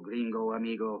head, mio Grjngo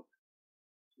amigo,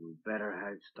 you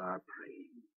better start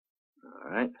praying.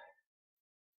 All right.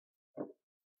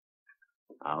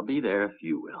 I'll be there if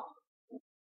you will.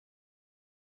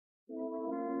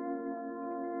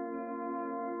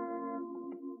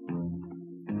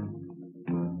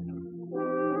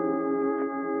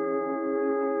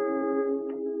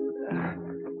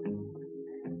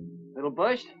 Little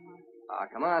Bush? Oh,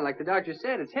 come on. Like the doctor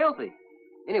said, it's healthy.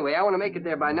 Anyway, I want to make it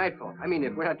there by nightfall. I mean,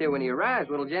 if we're not there when he arrives,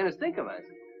 what'll Janus think of us?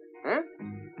 Huh?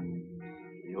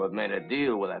 You have made a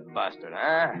deal with that bastard,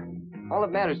 huh? All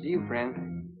that matters to you,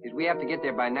 friend, is we have to get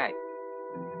there by night.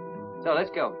 So,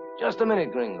 let's go. Just a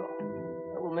minute, Grjngo.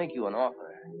 I will make you an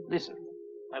offer. Listen,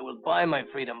 I will buy my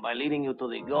freedom by leading you to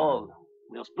the gold.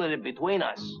 We'll split it between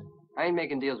us. I ain't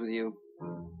making deals with you.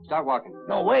 Start walking.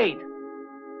 No, wait.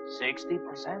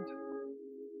 60%?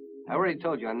 I already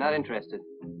told you I'm not interested.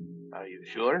 Are you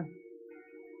sure?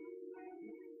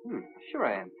 Sure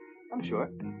I am. I'm sure.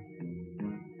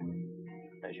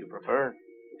 As you prefer.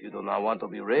 If you do not want to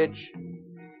be rich.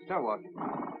 Start walking.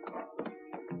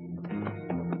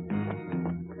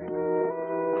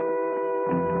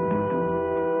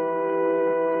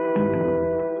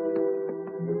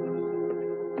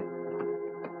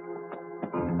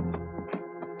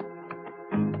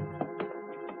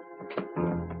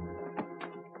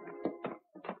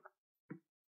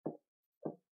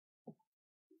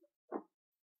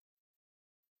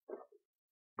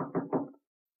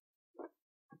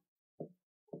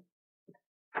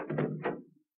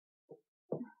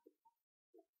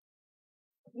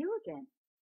 You again.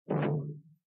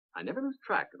 I never lose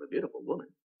track of a beautiful woman.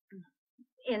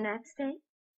 In that state?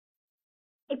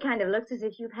 It kind of looks as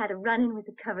if you've had a run-in with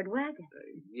the covered wagon.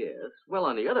 Yes. Well,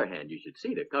 on the other hand, you should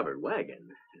see the covered wagon.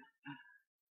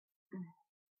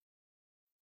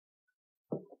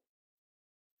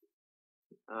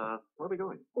 Where are we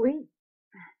going? We?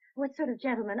 What sort of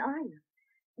gentleman are you?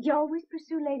 Do you always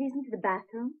pursue ladies into the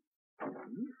bathroom?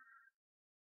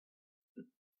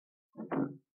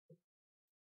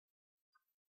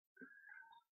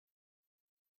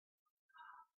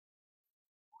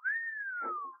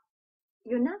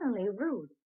 You're not only rude,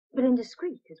 but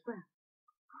indiscreet as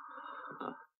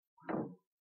well.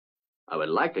 I would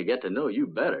like to get to know you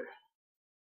better.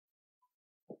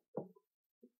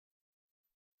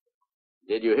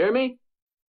 Did you hear me?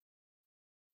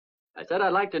 I said I'd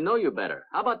like to know you better.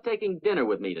 How about taking dinner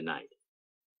with me tonight?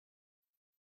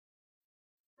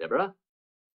 Deborah?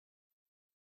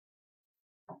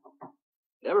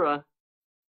 Deborah?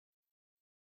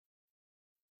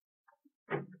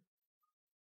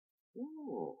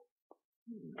 Oh.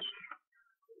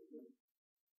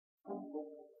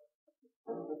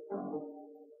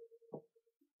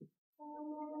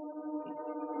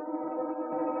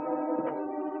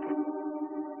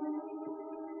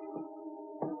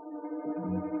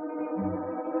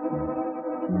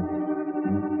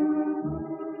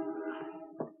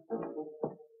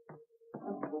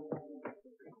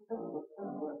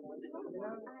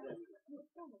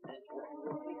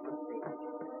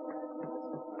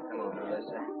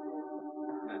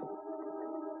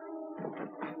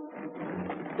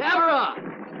 Deborah!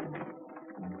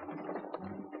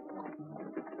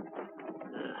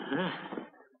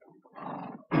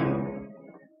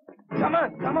 Come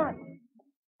on, come on.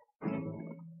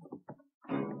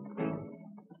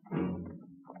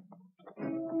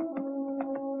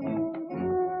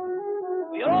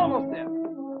 We're almost there.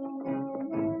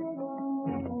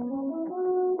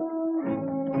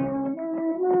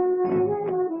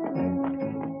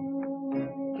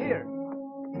 Here.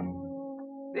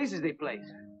 This is the place.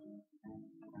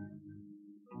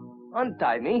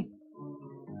 Untie me.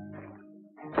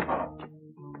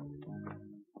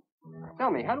 Tell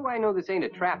me, how do I know this ain't a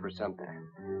trap or something?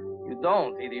 You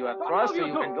don't. Either you have trust or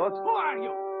you can go to... Who are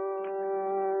you?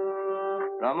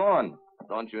 Ramon,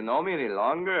 don't you know me any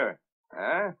longer?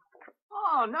 Huh?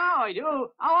 Oh, now I do.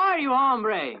 How are you,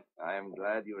 hombre? I am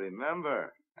glad you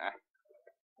remember.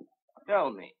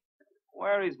 Tell me,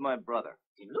 where is my brother?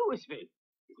 In Louisville.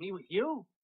 Is he with you?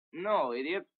 No,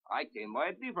 idiot. I came by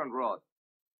a different road.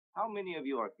 How many of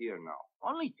you are here now?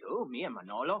 Only two, me and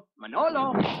Manolo.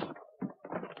 Manolo!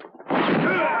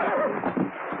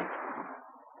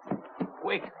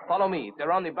 Quick, follow me.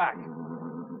 They're on the back.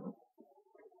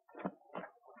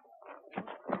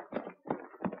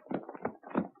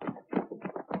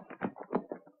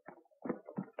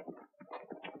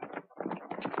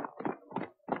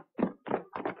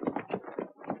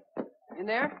 In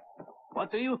there?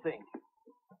 What do you think?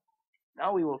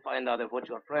 Now we will find out if what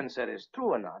your friend said is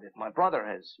true or not. If my brother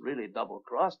has really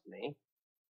double-crossed me,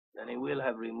 then he will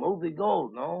have removed the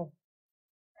gold, no?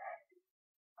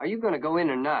 Are you going to go in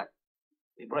or not?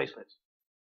 The bracelets.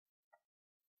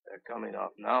 They're coming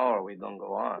off now or we don't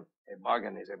go on. A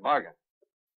bargain is a bargain.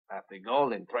 Half the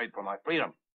gold in trade for my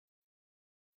freedom.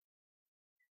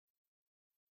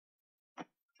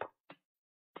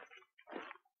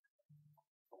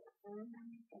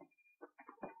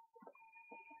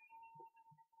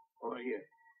 Over here.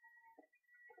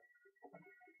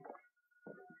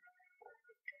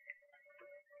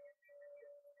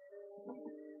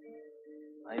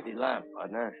 Light the lamp,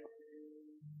 partner.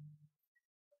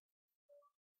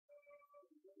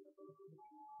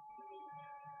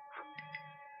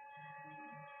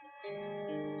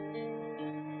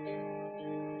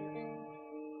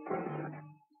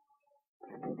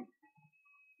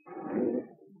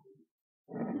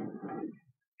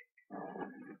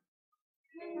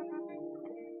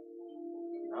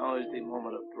 Now is the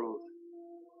moment of truth.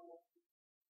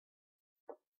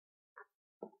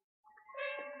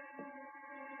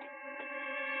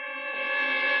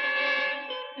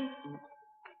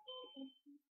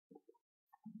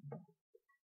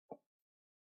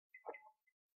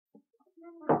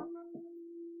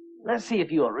 Let's see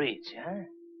if you are rich, huh?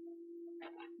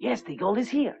 Yes, the gold is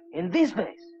here, in this vase.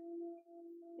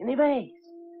 In the vase.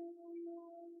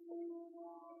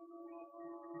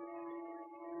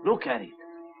 Look at it.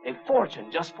 A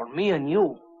fortune just for me and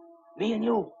you. Me and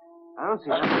you. I don't see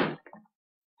nothing.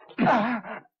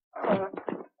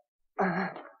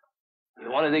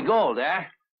 You wanted the gold, eh?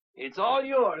 It's all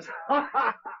yours.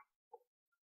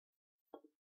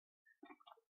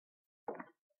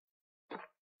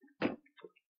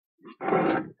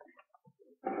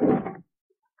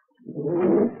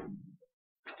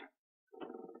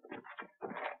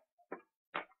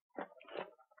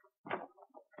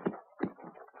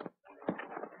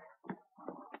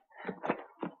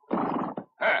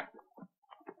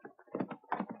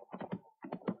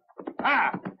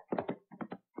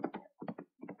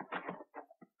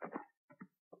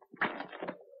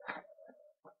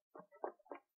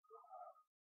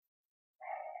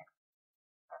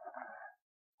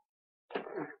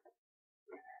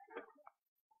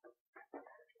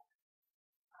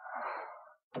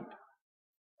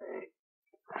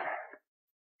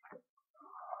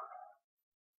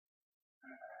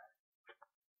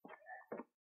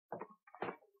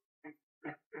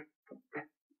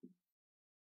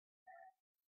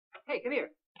 Hey, come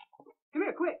here. Come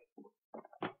here, quick.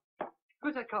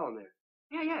 Twist that column there.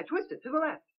 Yeah, twist it to the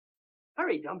left.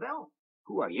 Hurry, dumbbell.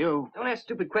 Who are you? Don't ask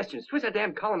stupid questions. Twist that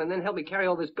damn column and then help me carry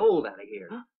all this gold out of here.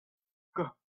 Huh?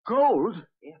 Gold?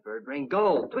 Yeah, bird brain,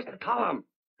 gold. Twist the column.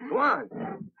 Go on.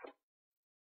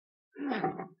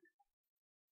 You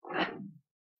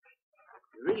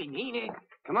really mean it?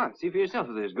 Come on, see for yourself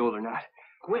if there's gold or not.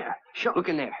 Where? Sure. Look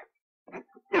in there.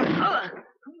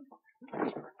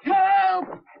 Help!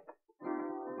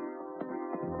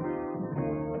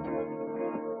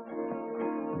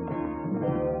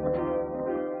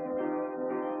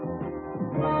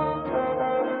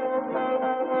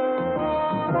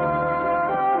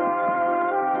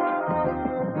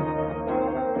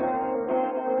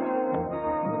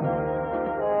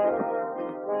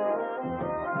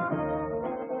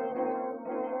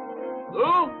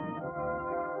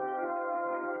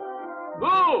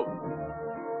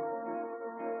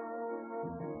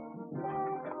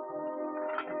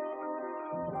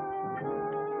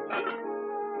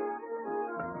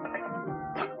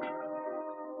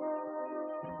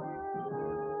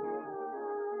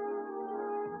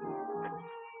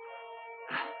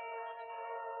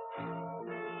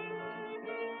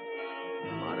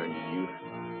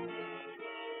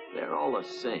 They're all the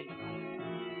same.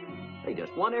 They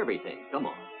just want everything. Come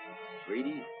on.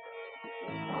 Greedy.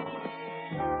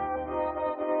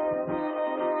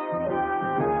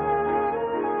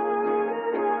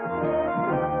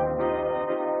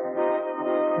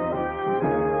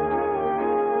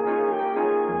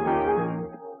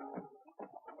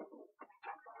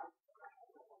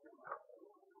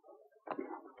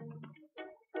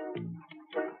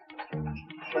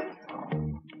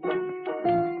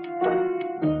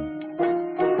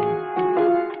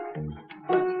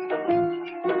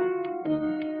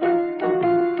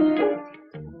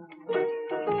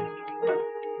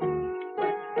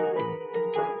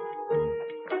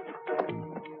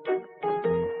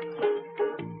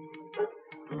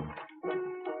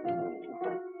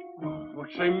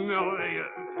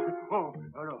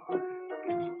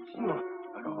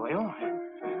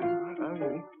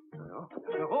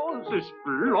 Oh, c'est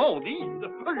splendide!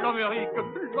 L'Amérique,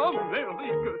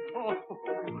 l'Amérique!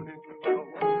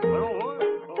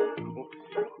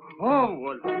 Oh,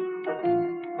 voilà!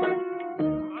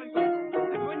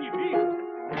 C'est magnifique!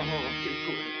 Oh, quelle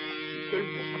couleur! Quel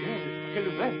bordel! Quelle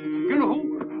veste! Quelle roue!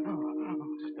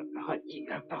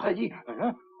 C'est un paradis!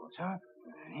 Hein? Comme ça,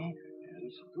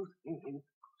 ils sont tous... comme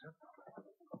ça.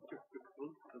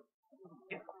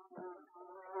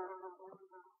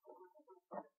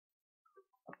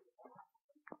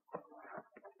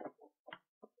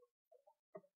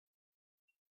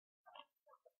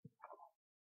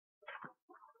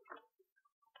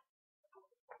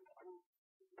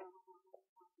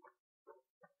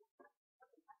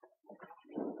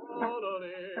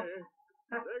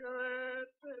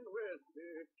 Cigarettes and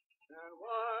whiskey, and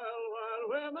wild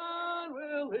women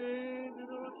will lead you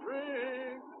to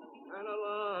drink, and a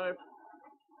life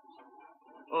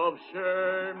of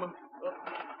shame.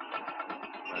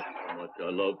 That's how much I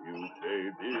love you,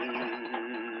 baby.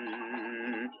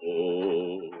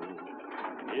 Oh,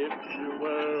 if you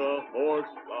were a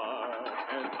horse fly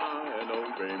and I an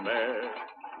old gray mare,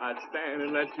 I'd stand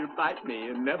and let you bite me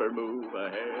and never move a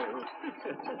hair.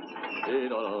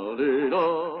 Dee-da,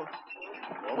 dee-da.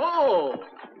 Oh!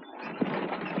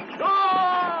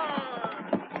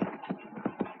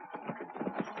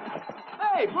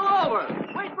 Hey, pull over!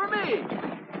 Wait for me!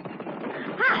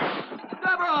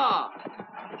 Deborah!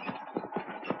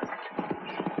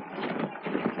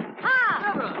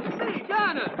 Deborah, it's me,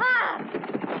 Janus!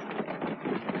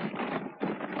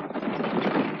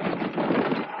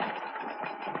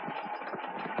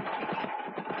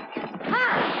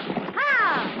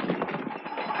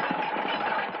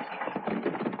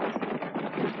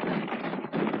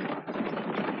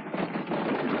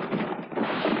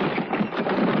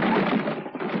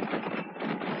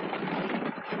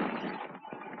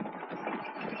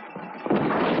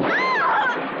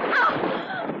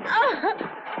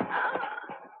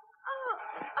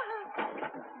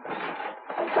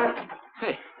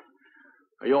 Hey,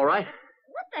 are you all right?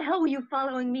 What the hell were you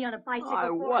following me on a bicycle I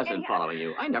for? wasn't following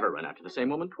you. I never run after the same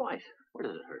woman twice. Where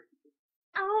does it hurt?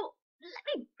 Oh, let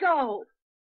me go.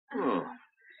 Oh,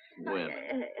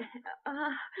 women.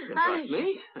 You can trust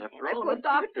me. After all, I'm a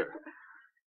doctor.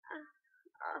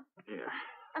 Here.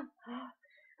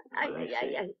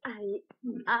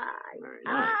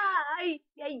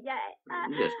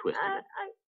 Just twisted it.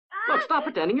 Look, stop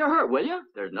pretending you're hurt, will you?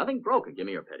 There's nothing broken. Give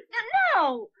me your petty.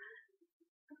 No!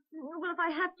 Well, if I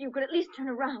have to, you could at least turn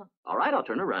around. All right, I'll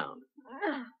turn around.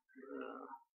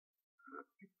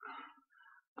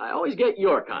 I always get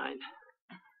your kind.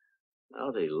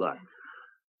 Lousy luck.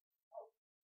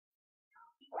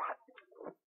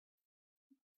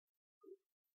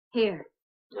 Here.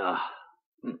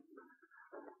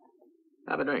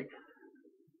 Have a drink.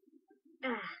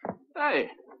 Hey,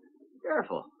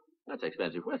 careful. That's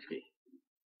expensive whiskey.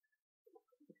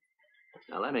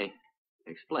 Now, let me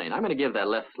explain. I'm going to give that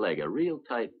left leg a real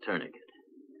tight tourniquet.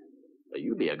 But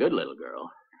you be a good little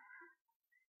girl,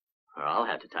 or I'll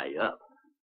have to tie you up.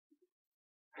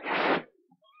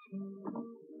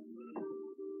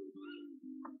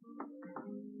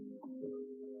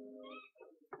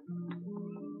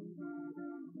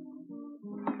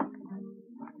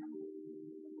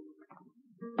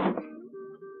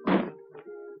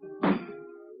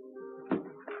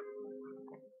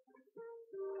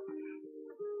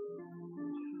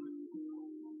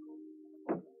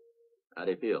 How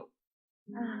do you feel?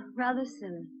 Rather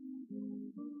silly.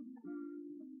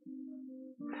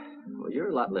 Well, you're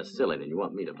a lot less silly than you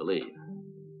want me to believe.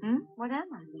 What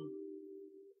am I then?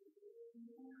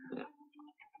 Yeah.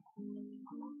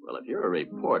 Well, if you're a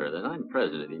reporter, then I'm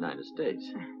president of the United States.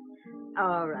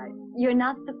 All right. You're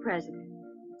not the president.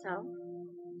 So?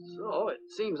 So, it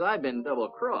seems I've been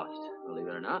double-crossed, believe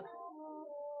it or not.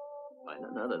 By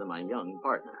none other than my young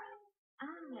partner.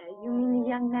 You mean the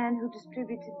young man who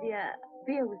distributed the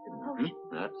beer with the potion?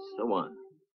 That's the one.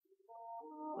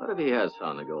 But if he has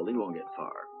found the gold, he won't get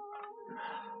far.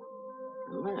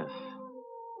 Unless?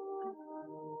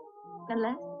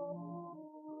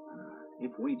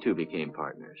 If we two became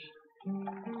partners, a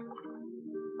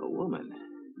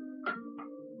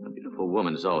beautiful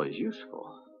woman is always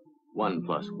useful. 1 +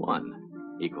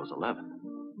 1 = 11.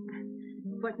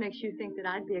 What makes you think that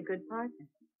I'd be a good partner?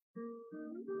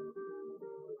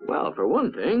 Well, for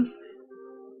one thing,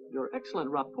 your excellent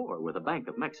rapport with the Bank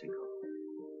of Mexico.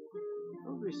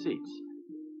 Those receipts.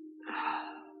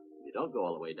 You don't go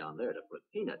all the way down there to put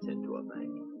peanuts into a bank.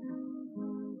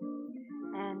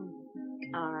 And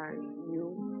are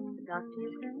you the doctor,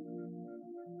 you say?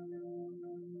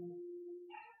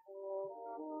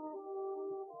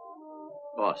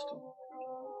 Boston.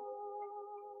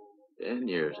 10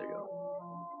 years ago.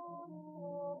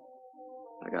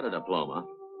 I got a diploma.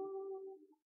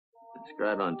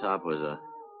 Inscribed on top was a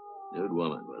nude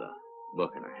woman with a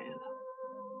book in her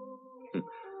hand.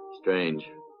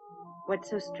 Strange. What's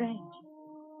so strange?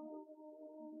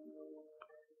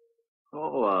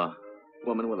 Oh, a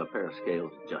woman with a pair of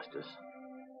scales of justice.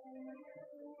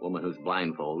 Woman who's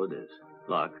blindfolded is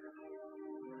luck.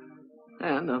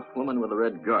 And a woman with a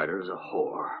red garter is a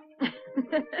whore.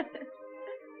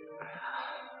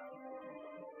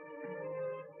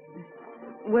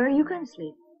 Where are you going to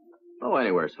sleep? Oh,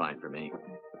 anywhere's fine for me.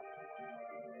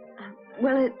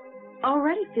 Well, it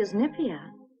already feels nippy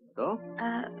out. So?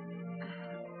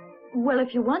 Well,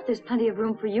 if you want, there's plenty of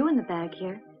room for you in the bag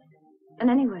here. And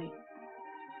anyway,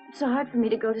 it's so hard for me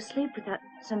to go to sleep without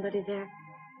somebody there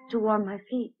to warm my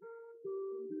feet.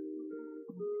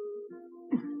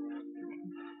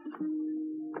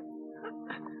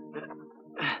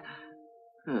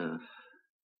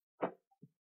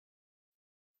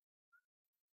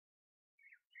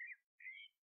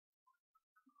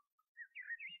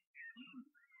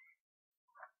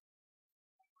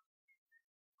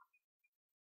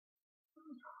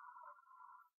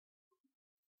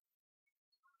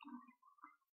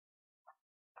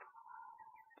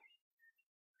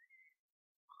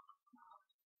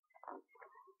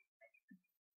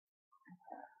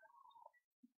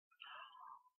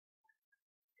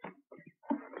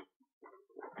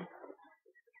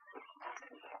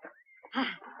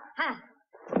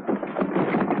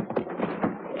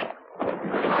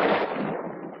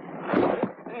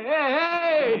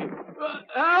 Hey!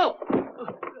 Help!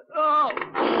 Oh!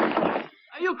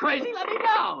 Are you crazy? Let me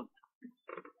down!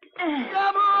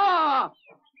 Deborah!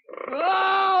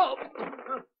 Oh!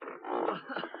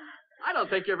 I don't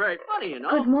think you're very funny, you know.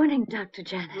 Good morning, Doctor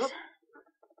Janus.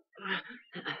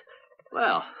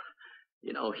 Well,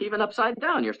 you know, even upside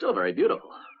down, you're still very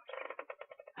beautiful.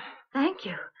 Thank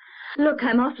you. Look,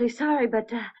 I'm awfully sorry,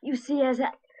 but you see, as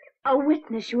a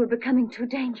witness, you were becoming too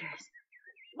dangerous.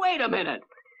 Wait a minute.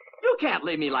 You can't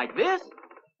leave me like this.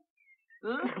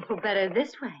 Huh? Better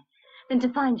this way than to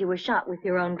find you were shot with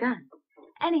your own gun.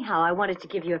 Anyhow, I wanted to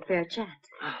give you a fair chance.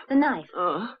 The knife.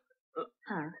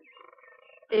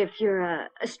 If you're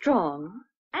strong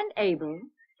and able,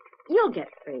 you'll get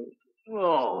free.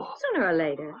 Oh. Sooner or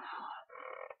later.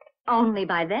 Only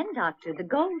by then, Doctor, the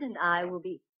gold and I will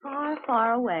be far,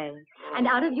 far away and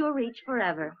out of your reach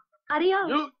forever.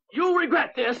 Adios. You'll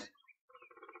regret this.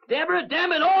 Deborah,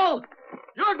 damn it all!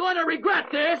 You're going to regret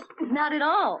this! Not at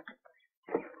all.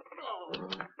 Oh.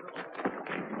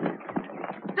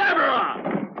 Deborah!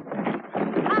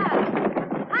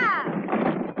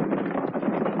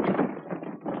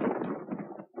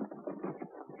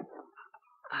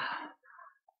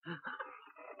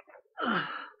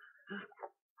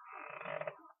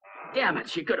 Damn it,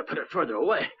 she could have put it further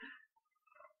away.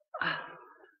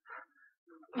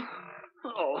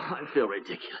 Oh, I feel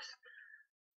ridiculous.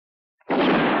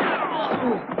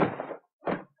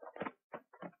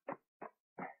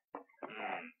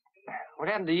 What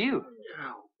happened to you?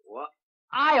 What?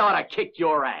 I ought to kick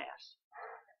your ass.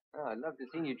 Oh, I'd love to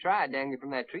have seen you try dangling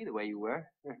from that tree the way you were.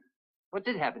 What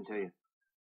did happen to you?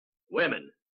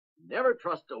 Women. Never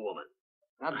trust a woman.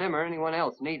 Not them or anyone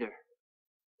else, neither.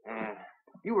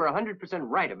 You were 100%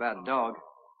 right about Dog.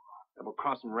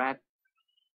 Double-crossing rat.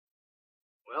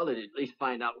 Well, did you at least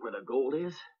find out where the gold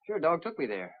is? Sure, Dog took me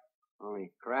there.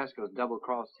 Only Carrasco's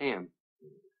double-crossed him.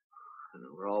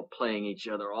 We're all playing each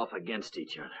other off against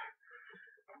each other.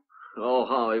 Oh,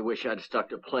 how I wish I'd stuck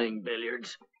to playing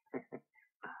billiards.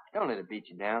 Don't let it beat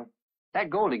you down. That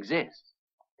gold exists.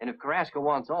 And if Carrasco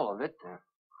wants all of it,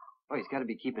 well, he's got to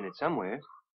be keeping it somewhere.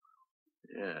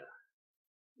 Yeah.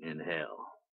 In hell.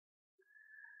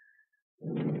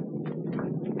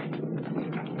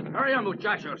 Hurry up,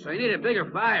 muchachos. I need a bigger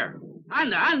fire.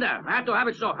 Anda. I have to have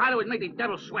it so hot it would make the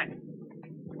devil sweat.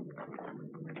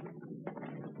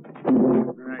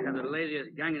 I have the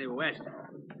laziest gang in the West.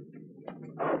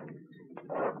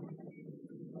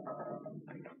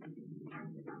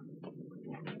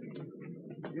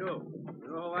 You know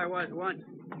who I was once?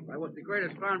 I was the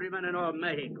greatest foundryman in all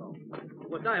Mexico. It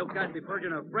was I who cast the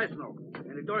Virgin of Fresno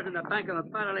and the doors in the bank of the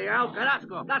Padre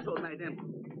Carrasco. That's what made him.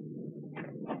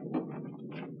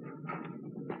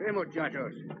 Hey,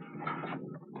 muchachos.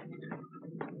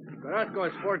 Carrasco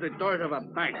has forged the doors of a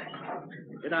bank.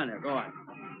 Get down there, go on.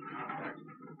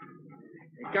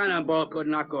 A cannonball could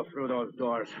not go through those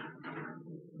doors.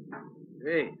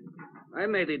 Hey, I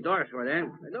made the doors for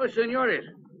them. And those senores,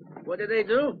 what did they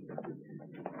do?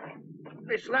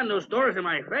 They slammed those doors in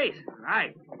my face.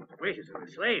 I, gracious of a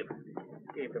slave,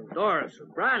 gave them doors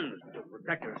of bronze to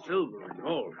protect their silver and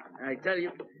gold. And I tell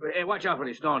you, hey, watch out for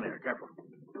the stone there, careful.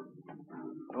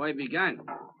 So I began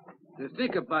to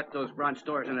think about those bronze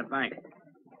doors in the bank.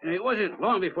 And it wasn't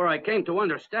long before I came to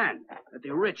understand that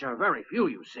the rich are very few,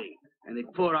 you see, and the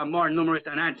poor are more numerous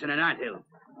than ants in an anthill.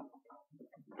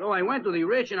 So I went to the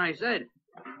rich and I said,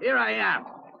 here I am.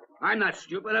 I'm not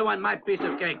stupid. I want my piece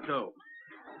of cake, too.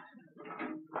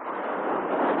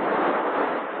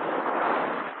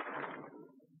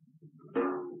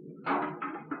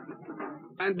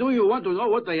 And do you want to know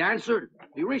what they answered?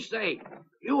 The rich say,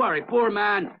 you are a poor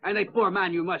man, and a poor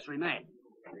man you must remain.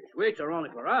 These rich are only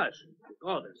for us. The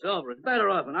gold and silver is better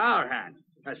off in our hands.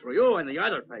 As for you and the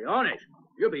other peones,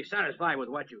 you'll be satisfied with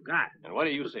what you got. And what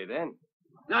do you say then?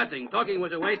 Nothing. Talking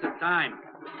was a waste of time.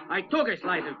 I took a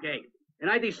slice of cake, and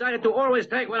I decided to always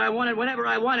take what I wanted whenever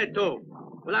I wanted to,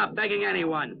 without begging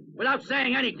anyone, without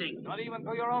saying anything. Not even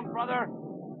to your own brother?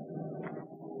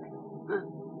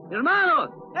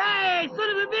 Hermano! Hey, son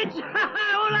of a bitch!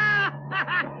 Hola!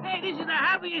 Hey, this is the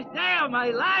happiest day of my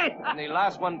life! And the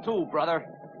last one too, brother.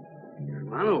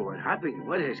 Hermano, what happened?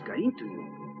 What has gotten to you?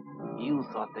 You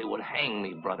thought they would hang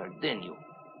me, brother, didn't you?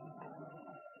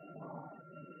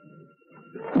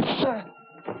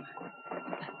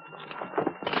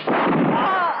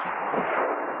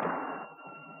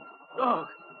 Dog!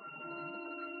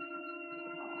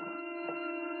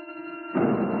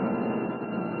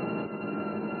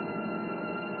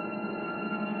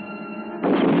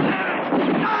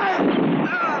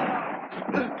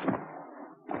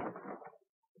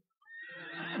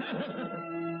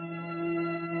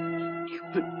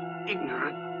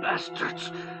 Ignorant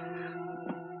bastards.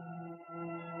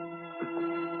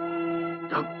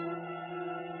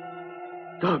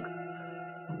 Doug.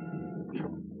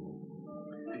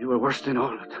 You were worse than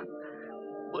all of them.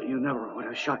 But you never would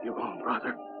have shot your own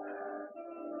brother.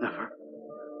 Never.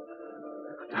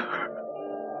 Never.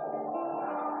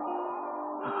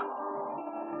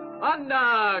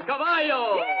 Anda,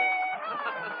 caballo!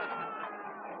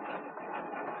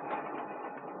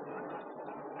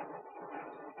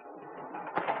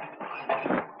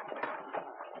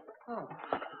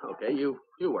 Okay, you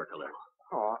work a little.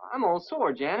 Oh, I'm all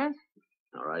sore, Janus.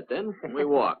 All right, then. We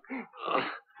walk.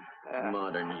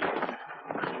 Modern youth.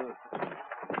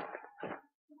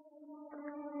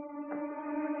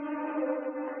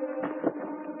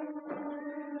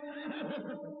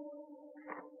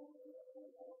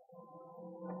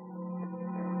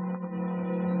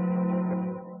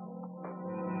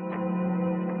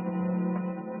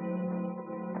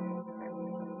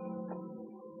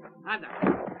 Anda.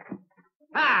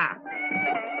 Ha!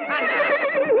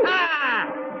 Anda!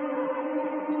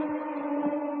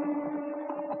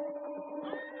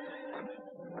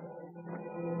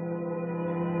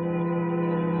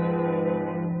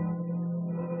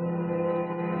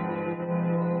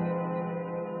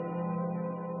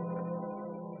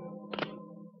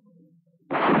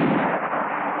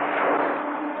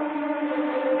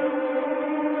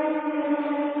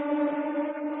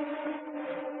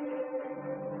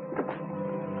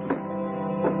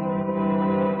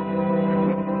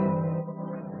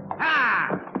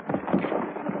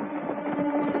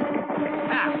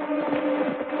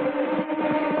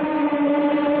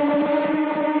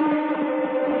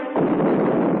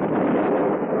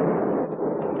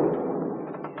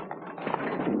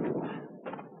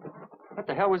 What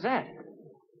the hell was that?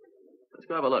 Let's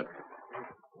go have a look.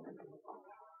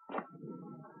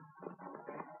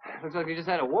 Looks like we just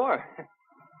had a war.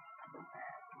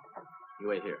 You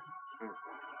wait here.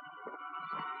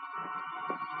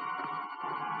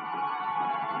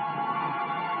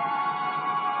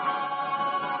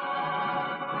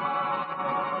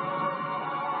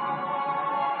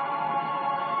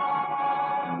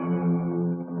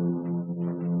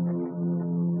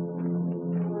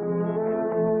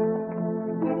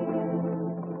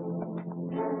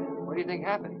 What do you think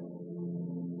happened?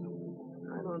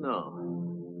 I don't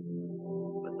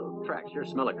know. But those tracks sure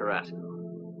smell of Carrasco.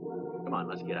 Come on,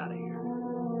 let's get out of here.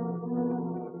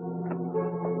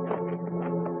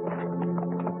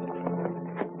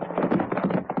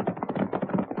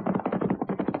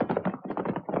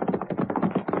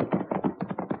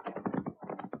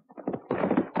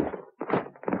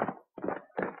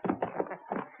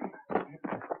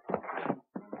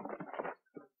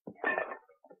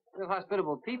 Real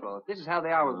hospitable people. If this is how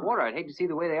they are with water, I'd hate to see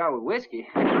the way they are with whiskey.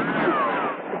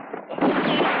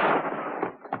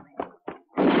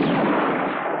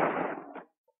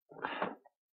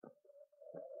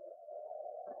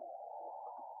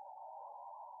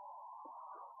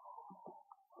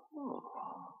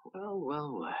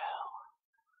 Well.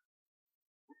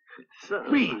 So...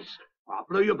 Please, I'll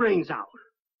blow your brains out.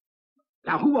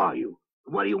 Now, who are you?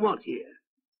 What do you want here?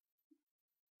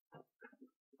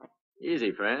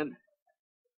 Easy, friend.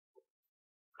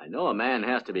 I know a man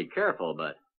has to be careful,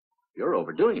 but you're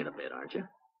overdoing it a bit, aren't you?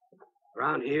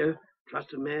 Around here,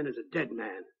 trust a man is a dead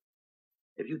man.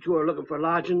 If you two are looking for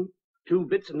lodging, 2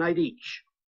 bits a night each.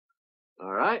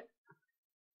 All right.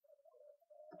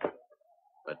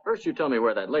 But first you tell me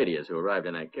where that lady is who arrived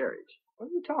in that carriage. What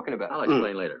are you talking about? I'll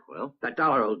explain later. Well, that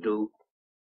 $1 will do.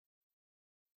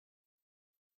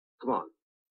 Come on.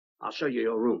 I'll show you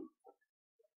your room.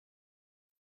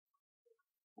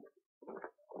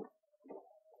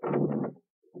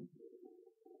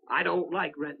 I don't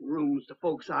like renting rooms to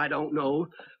folks I don't know,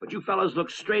 but you fellas look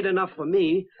straight enough for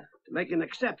me to make an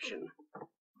exception.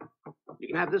 You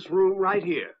can have this room right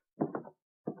here.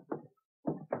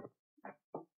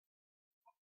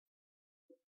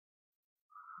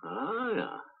 Ah,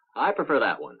 yeah. I prefer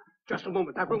that one. Just a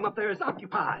moment. That room up there is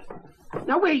occupied.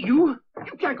 Now, wait, you.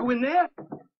 You can't go in there.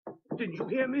 Didn't you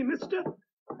hear me, mister?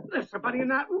 There's somebody in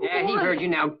that room. Yeah, he heard you.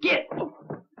 Now get.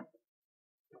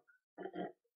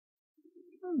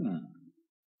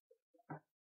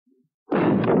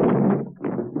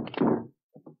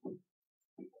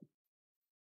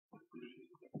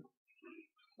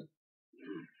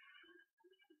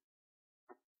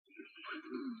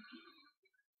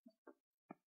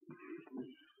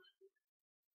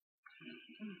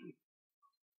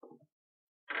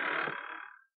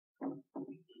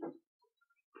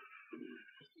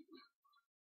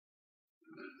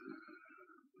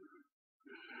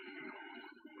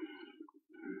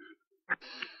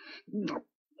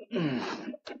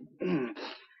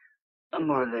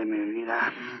 Amor de mi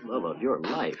vida. Love of your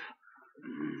life.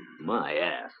 My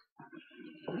ass.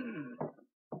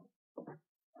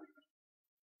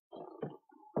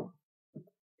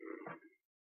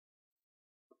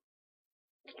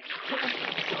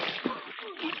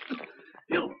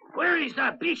 You, where is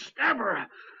that bitch Deborah?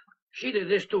 She did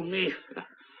this to me.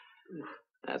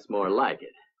 That's more like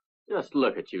it. Just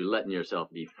look at you letting yourself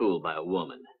be fooled by a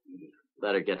woman.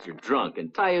 Let her get you drunk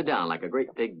and tie you down like a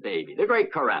great big baby. The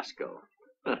great Carrasco.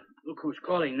 Look who's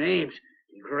calling names.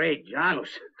 Great Janus.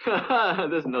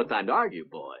 There's no time to argue,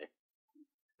 boy.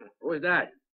 Who was that?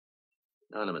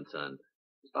 Donovan, son.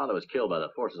 His father was killed by the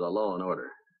forces of law and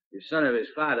order. The son of his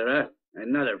father, huh?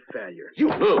 Another failure.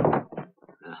 You who?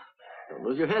 Don't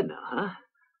lose your head now, huh?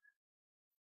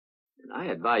 And I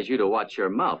advise you to watch your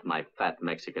mouth, my fat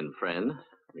Mexican friend,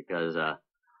 because,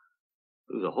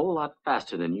 lose a whole lot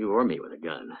faster than you or me with a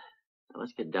gun. Now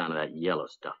let's get down to that yellow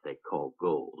stuff they call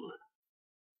gold.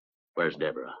 Where's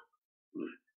Deborah?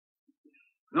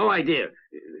 No idea.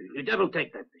 The devil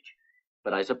take that bitch.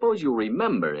 But I suppose you'll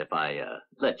remember if I,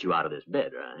 let you out of this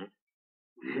bed, right?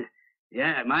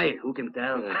 Yeah, my, who can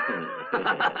tell?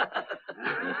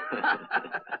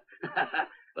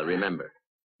 But remember,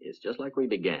 it's just like we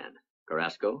began.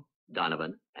 Carrasco,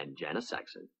 Donovan, and Janus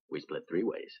Saxon. We split 3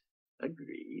 ways.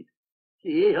 Agreed.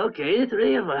 Yeah, okay, the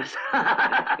 3 of us.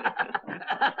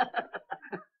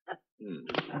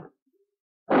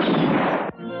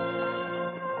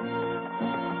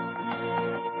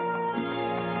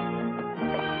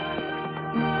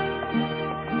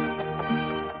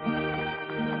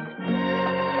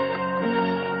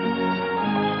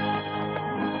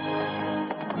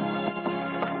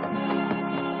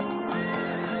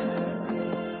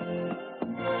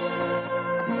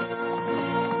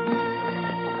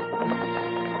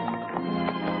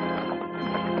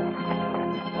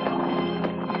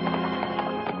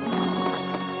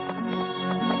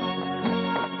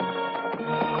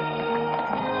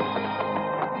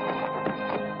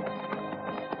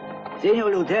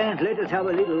 Senor Lieutenant, let us have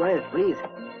a little rest, please.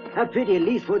 Have pity at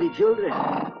least for the children.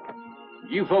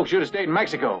 You folks should have stayed in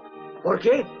Mexico. ¿Por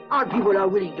qué? Our people are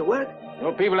willing to work.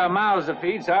 Your people have mouths to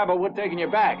feed, sir, but we're taking you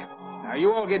back. Now,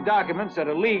 you all get documents that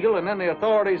are legal, and then the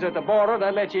authorities at the border,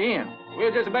 they'll let you in.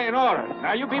 We're just obeying orders.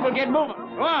 Now, you people get moving.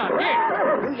 Go on,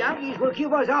 get. You Yankees will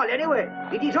kill us all anyway.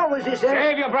 It is always the same.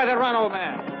 Save your breath and run, old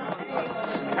man.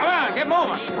 Come on, get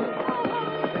moving.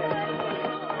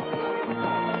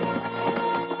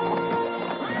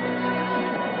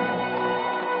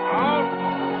 All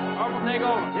take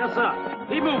over. Yes, sir.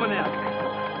 Keep moving there.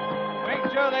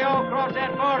 Make sure they all cross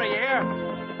that border, you hear?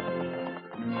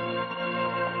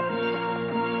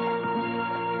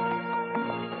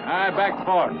 All right, back to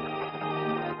port.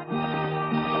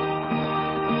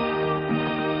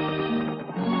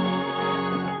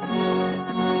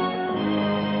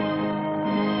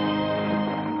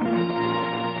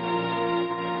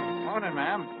 Morning,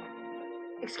 ma'am.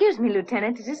 Excuse me,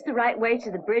 Lieutenant. Is this the right way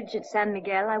to the bridge at San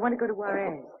Miguel? I want to go to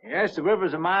Juarez. Yes, the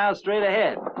river's a mile straight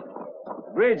ahead.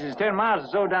 The bridge is 10 miles or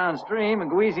so downstream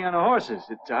and go easy on the horses.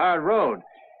 It's a hard road.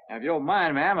 Now, if you don't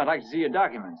mind, ma'am, I'd like to see your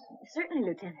documents. Certainly,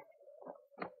 Lieutenant.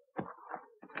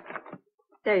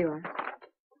 There you are.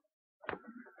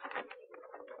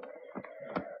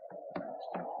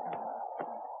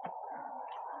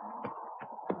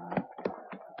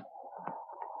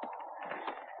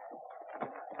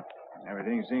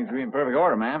 Everything seems to be in perfect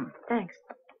order, ma'am. Thanks.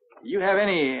 You have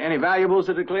any valuables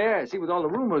to declare? I see with all the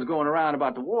rumors going around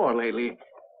about the war lately,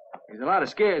 there's a lot of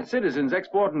scared citizens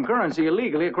exporting currency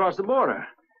illegally across the border.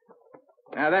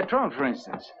 Now, that trunk, for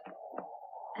instance.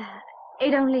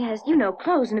 It only has,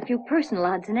 clothes and a few personal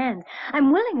odds and ends.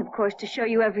 I'm willing, of course, to show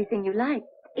you everything you like,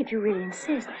 if you really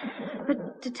insist.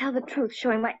 But to tell the truth,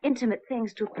 showing my intimate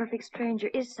things to a perfect stranger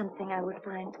is something I would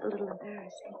find a little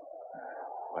embarrassing.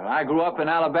 Well, I grew up in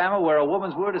Alabama where a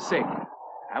woman's word is sacred.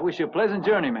 I wish you a pleasant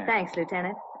journey, ma'am. Thanks,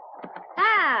 Lieutenant.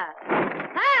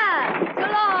 So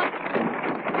long.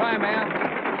 Bye, ma'am.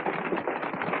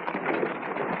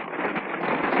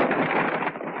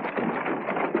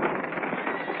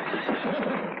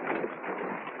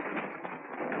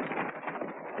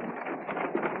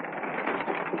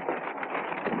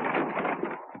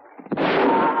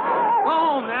 Go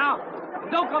home now.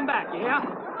 Don't come back, you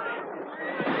hear?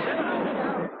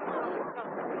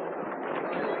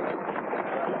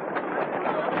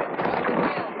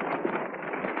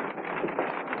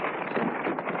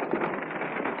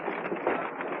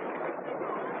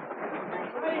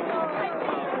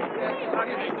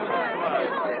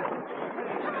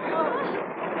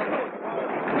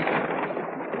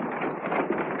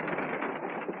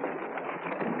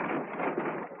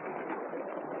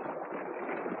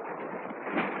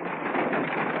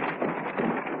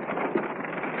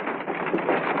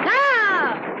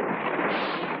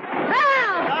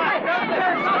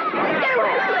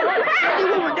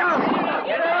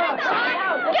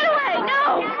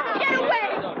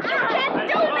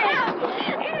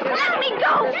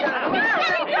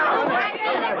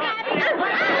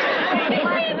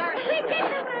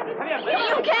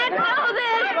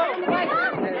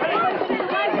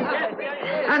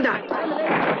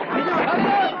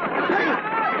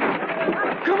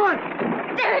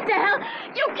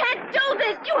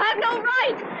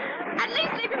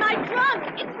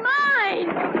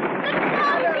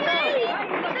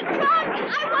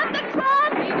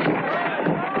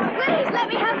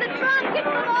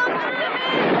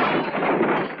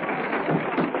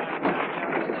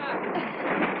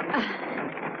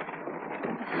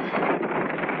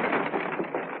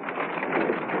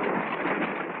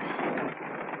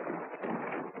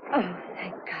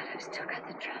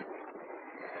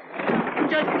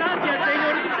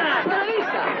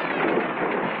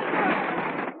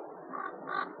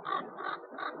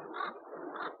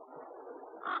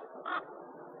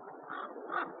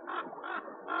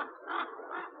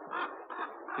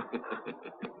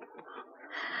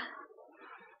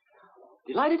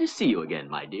 Delighted to see you again,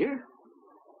 my dear.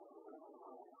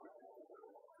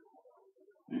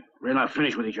 We're not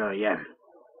finished with each other yet.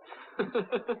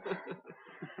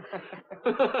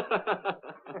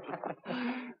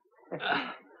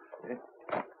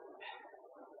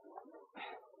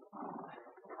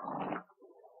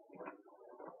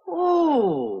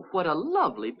 Oh, what a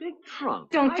lovely big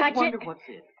trunk. Don't touch I wonder it. what's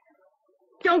in.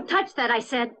 Don't touch that, I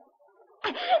said.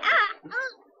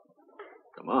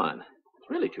 Come on. It's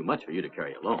really too much for you to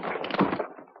carry alone.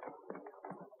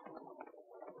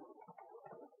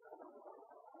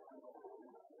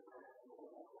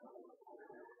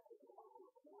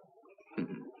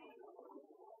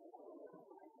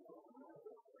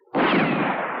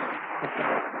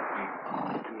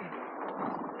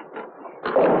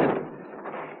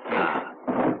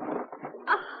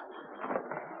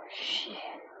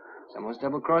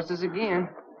 double-crossed us again.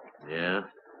 Yeah?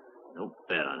 Don't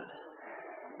bet on it.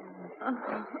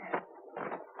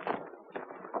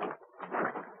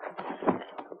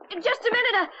 Just a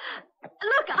minute.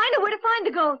 Look, I know where to find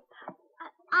the gold.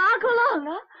 I'll go along,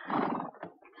 huh?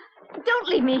 Don't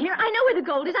leave me here. I know where the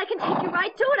gold is. I can take you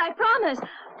right to it, I promise.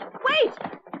 Wait!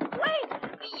 Wait!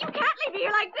 You can't leave me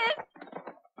here like this.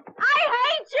 I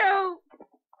hate you!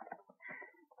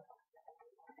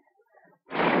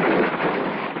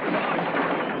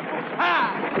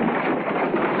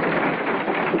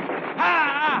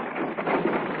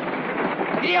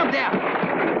 Get up there!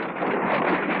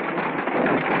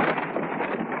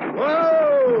 Whoa!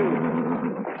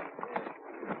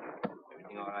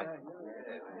 Everything all right?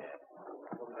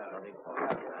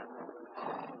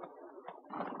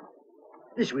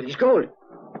 This will is gold.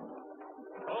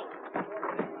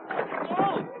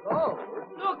 Oh,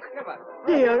 look!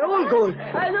 They are all gold.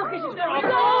 Hey, look, this is the real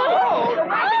gold!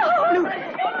 gold!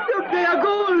 Look, they are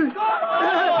gold!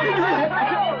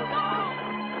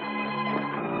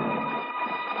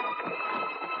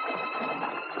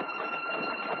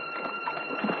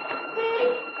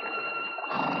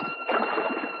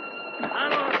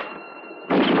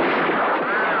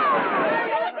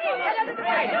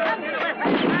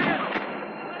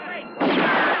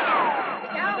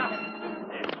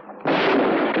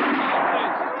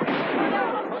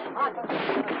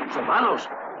 Vamos!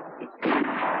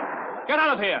 Get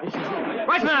out of here!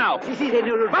 Right now! Sí,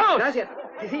 señor. Vamos! Gracias.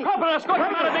 Sí, sí. Corporal, escort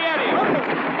him out of the area!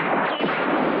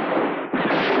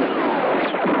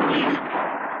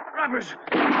 Robbers!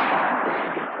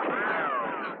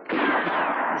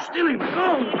 You're stealing my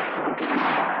gold!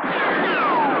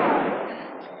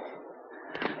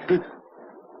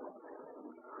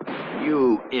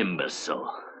 You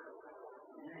imbecile.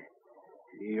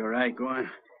 You're right, Juan.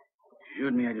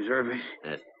 Shoot me, I deserve it.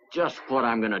 That's just what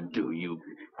I'm gonna do, you...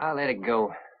 I'll let it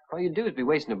go. All you do is be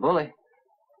wasting a bullet.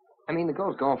 I mean, the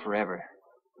gold's gone forever.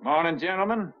 Morning,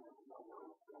 gentlemen.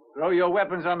 Throw your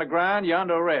weapons on the ground. You're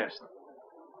under arrest.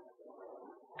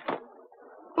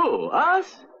 Who,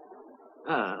 us?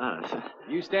 Us.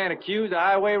 You stand accused of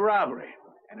highway robbery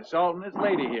and assaulting this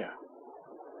lady here.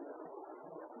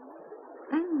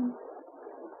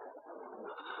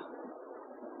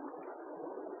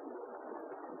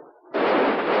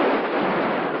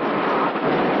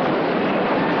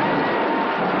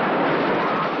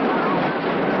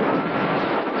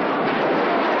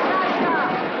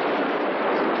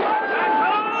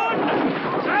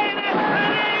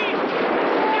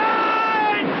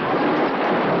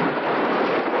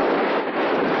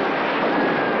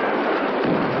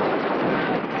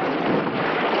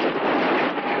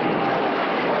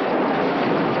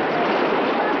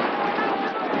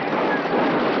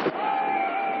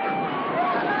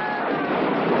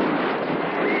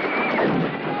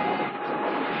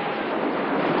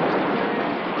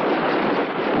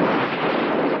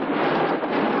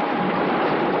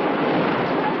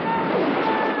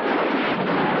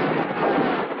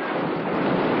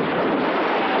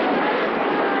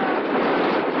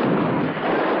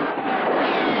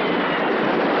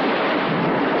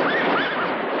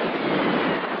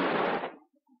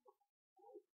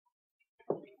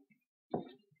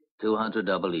 $200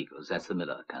 double equals. That's the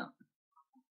Miller account.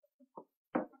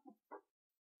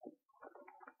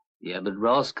 The Abbott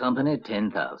Ross Company,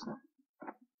 10,000.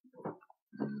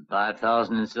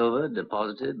 5,000 in silver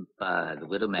deposited by the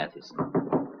widow Mathewson.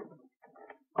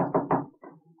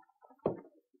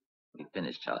 We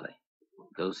finished, Charlie.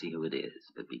 Go see who it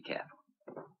is, but be careful.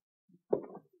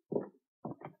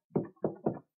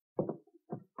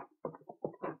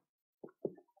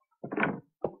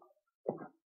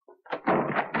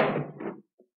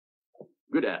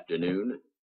 Good afternoon.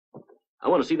 I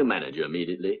want to see the manager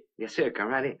immediately. Yes, sir. Come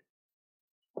right in.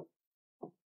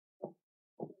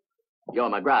 You're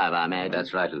McGrive, I imagine.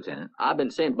 That's right, Lieutenant. I've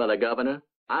been sent by the governor.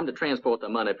 I'm to transport the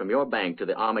money from your bank to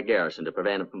the army garrison to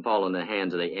prevent it from falling in the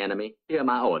hands of the enemy. Here are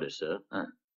my orders, sir.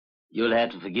 You'll have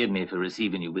to forgive me for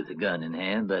receiving you with a gun in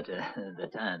hand, but the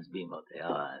times being what they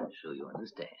are, I'm sure you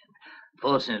understand.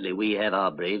 Fortunately, we have our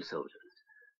brave soldiers.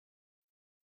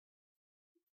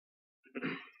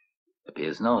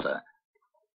 Appears an order.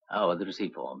 Oh, the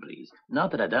receipt form, please.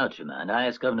 Not that I doubt you, mind. I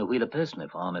asked Governor Wheeler personally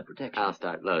for army protection. I'll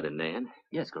start loading then.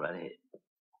 Yes, go right ahead.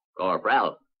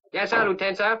 Corporal. Yes, sir,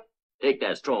 Lieutenant, sir. Take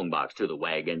that strong box to the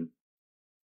wagon.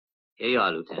 Here you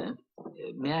are, Lieutenant.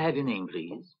 May I have your name,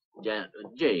 please?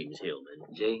 James Hillman.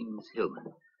 James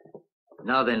Hillman.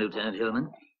 Now then, Lieutenant Hillman,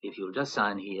 if you'll just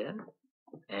sign here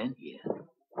and here.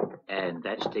 And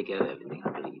that should take care of everything,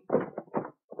 I believe.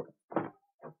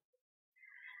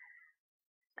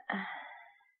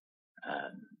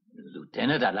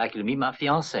 Lieutenant, I'd like you to meet my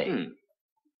fiancée.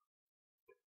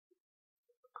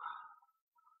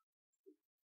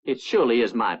 It surely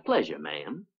is my pleasure,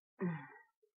 ma'am.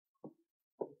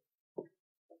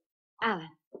 Alan,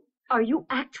 are you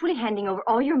actually handing over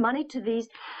all your money to these...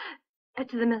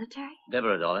 to the military?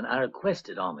 Deborah, darling, I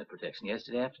requested army protection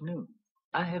yesterday afternoon.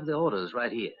 I have the orders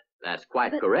right here. That's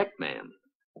quite correct, ma'am.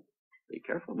 Be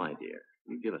careful, my dear.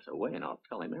 You give us away and I'll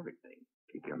tell him everything.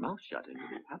 Keep your mouth shut and you'll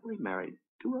be happily married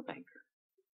to a banker.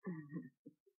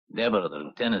 Deborah, the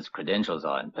lieutenant's credentials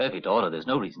are in perfect order. There's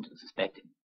no reason to suspect him.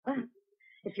 Well,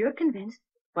 if you're convinced,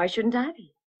 why shouldn't I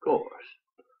be? Of course.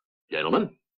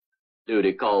 Gentlemen,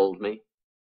 duty calls me.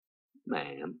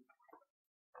 Ma'am.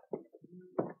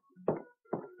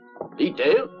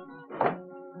 Detail.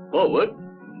 Forward.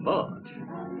 March.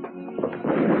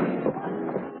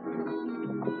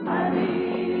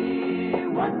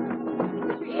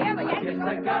 I guess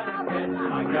I gotta get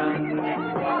my gun.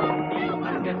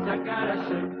 I guess I gotta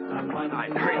shoot someone.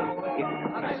 Hurry up.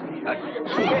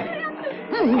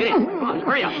 Get in. Come on,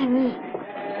 hurry up. I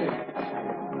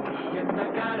guess I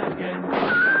gotta get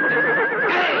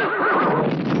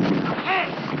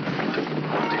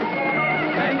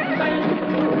bang, bang.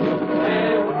 Stay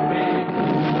with me.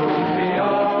 Be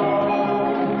all.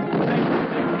 Bang,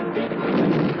 bang, bing,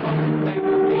 bang, bong, bang,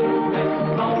 bing, bang,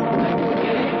 bong, bang,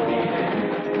 get it.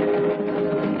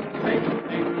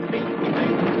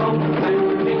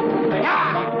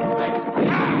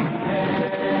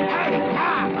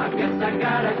 I guess I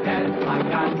gotta get my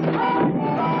gun.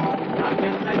 I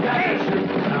guess I gotta shoot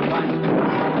someone.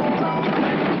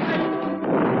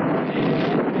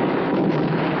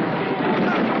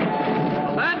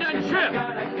 Abandon ship!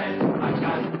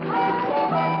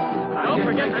 Don't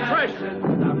forget the treasure!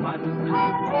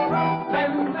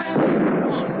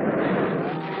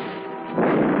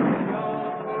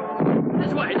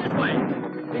 This way, this way!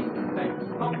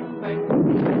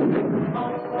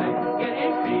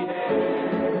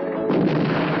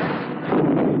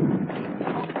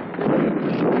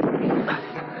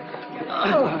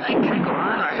 I can't go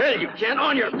on. The hell you can't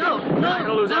on your... No, hey.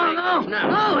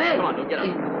 Come on, don't get up.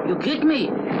 You kicked me.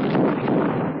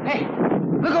 Hey,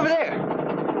 look over there.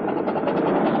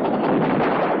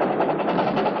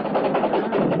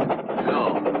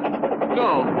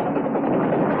 Go.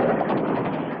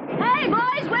 Hey,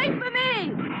 boys, wait for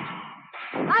me!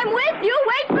 I'm with you,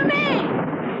 wait for me!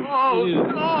 Oh,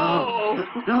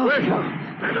 no! Quick!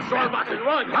 And the strong boxes,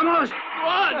 run! Vamos!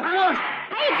 Run! Vamos!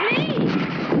 Hey, it's me!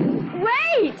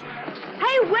 Wait!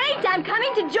 Hey, wait! I'm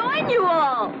coming to join you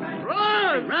all!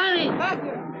 Run! Running!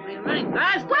 Faster! I'm running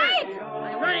faster! Wait!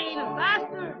 I'm running even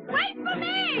faster!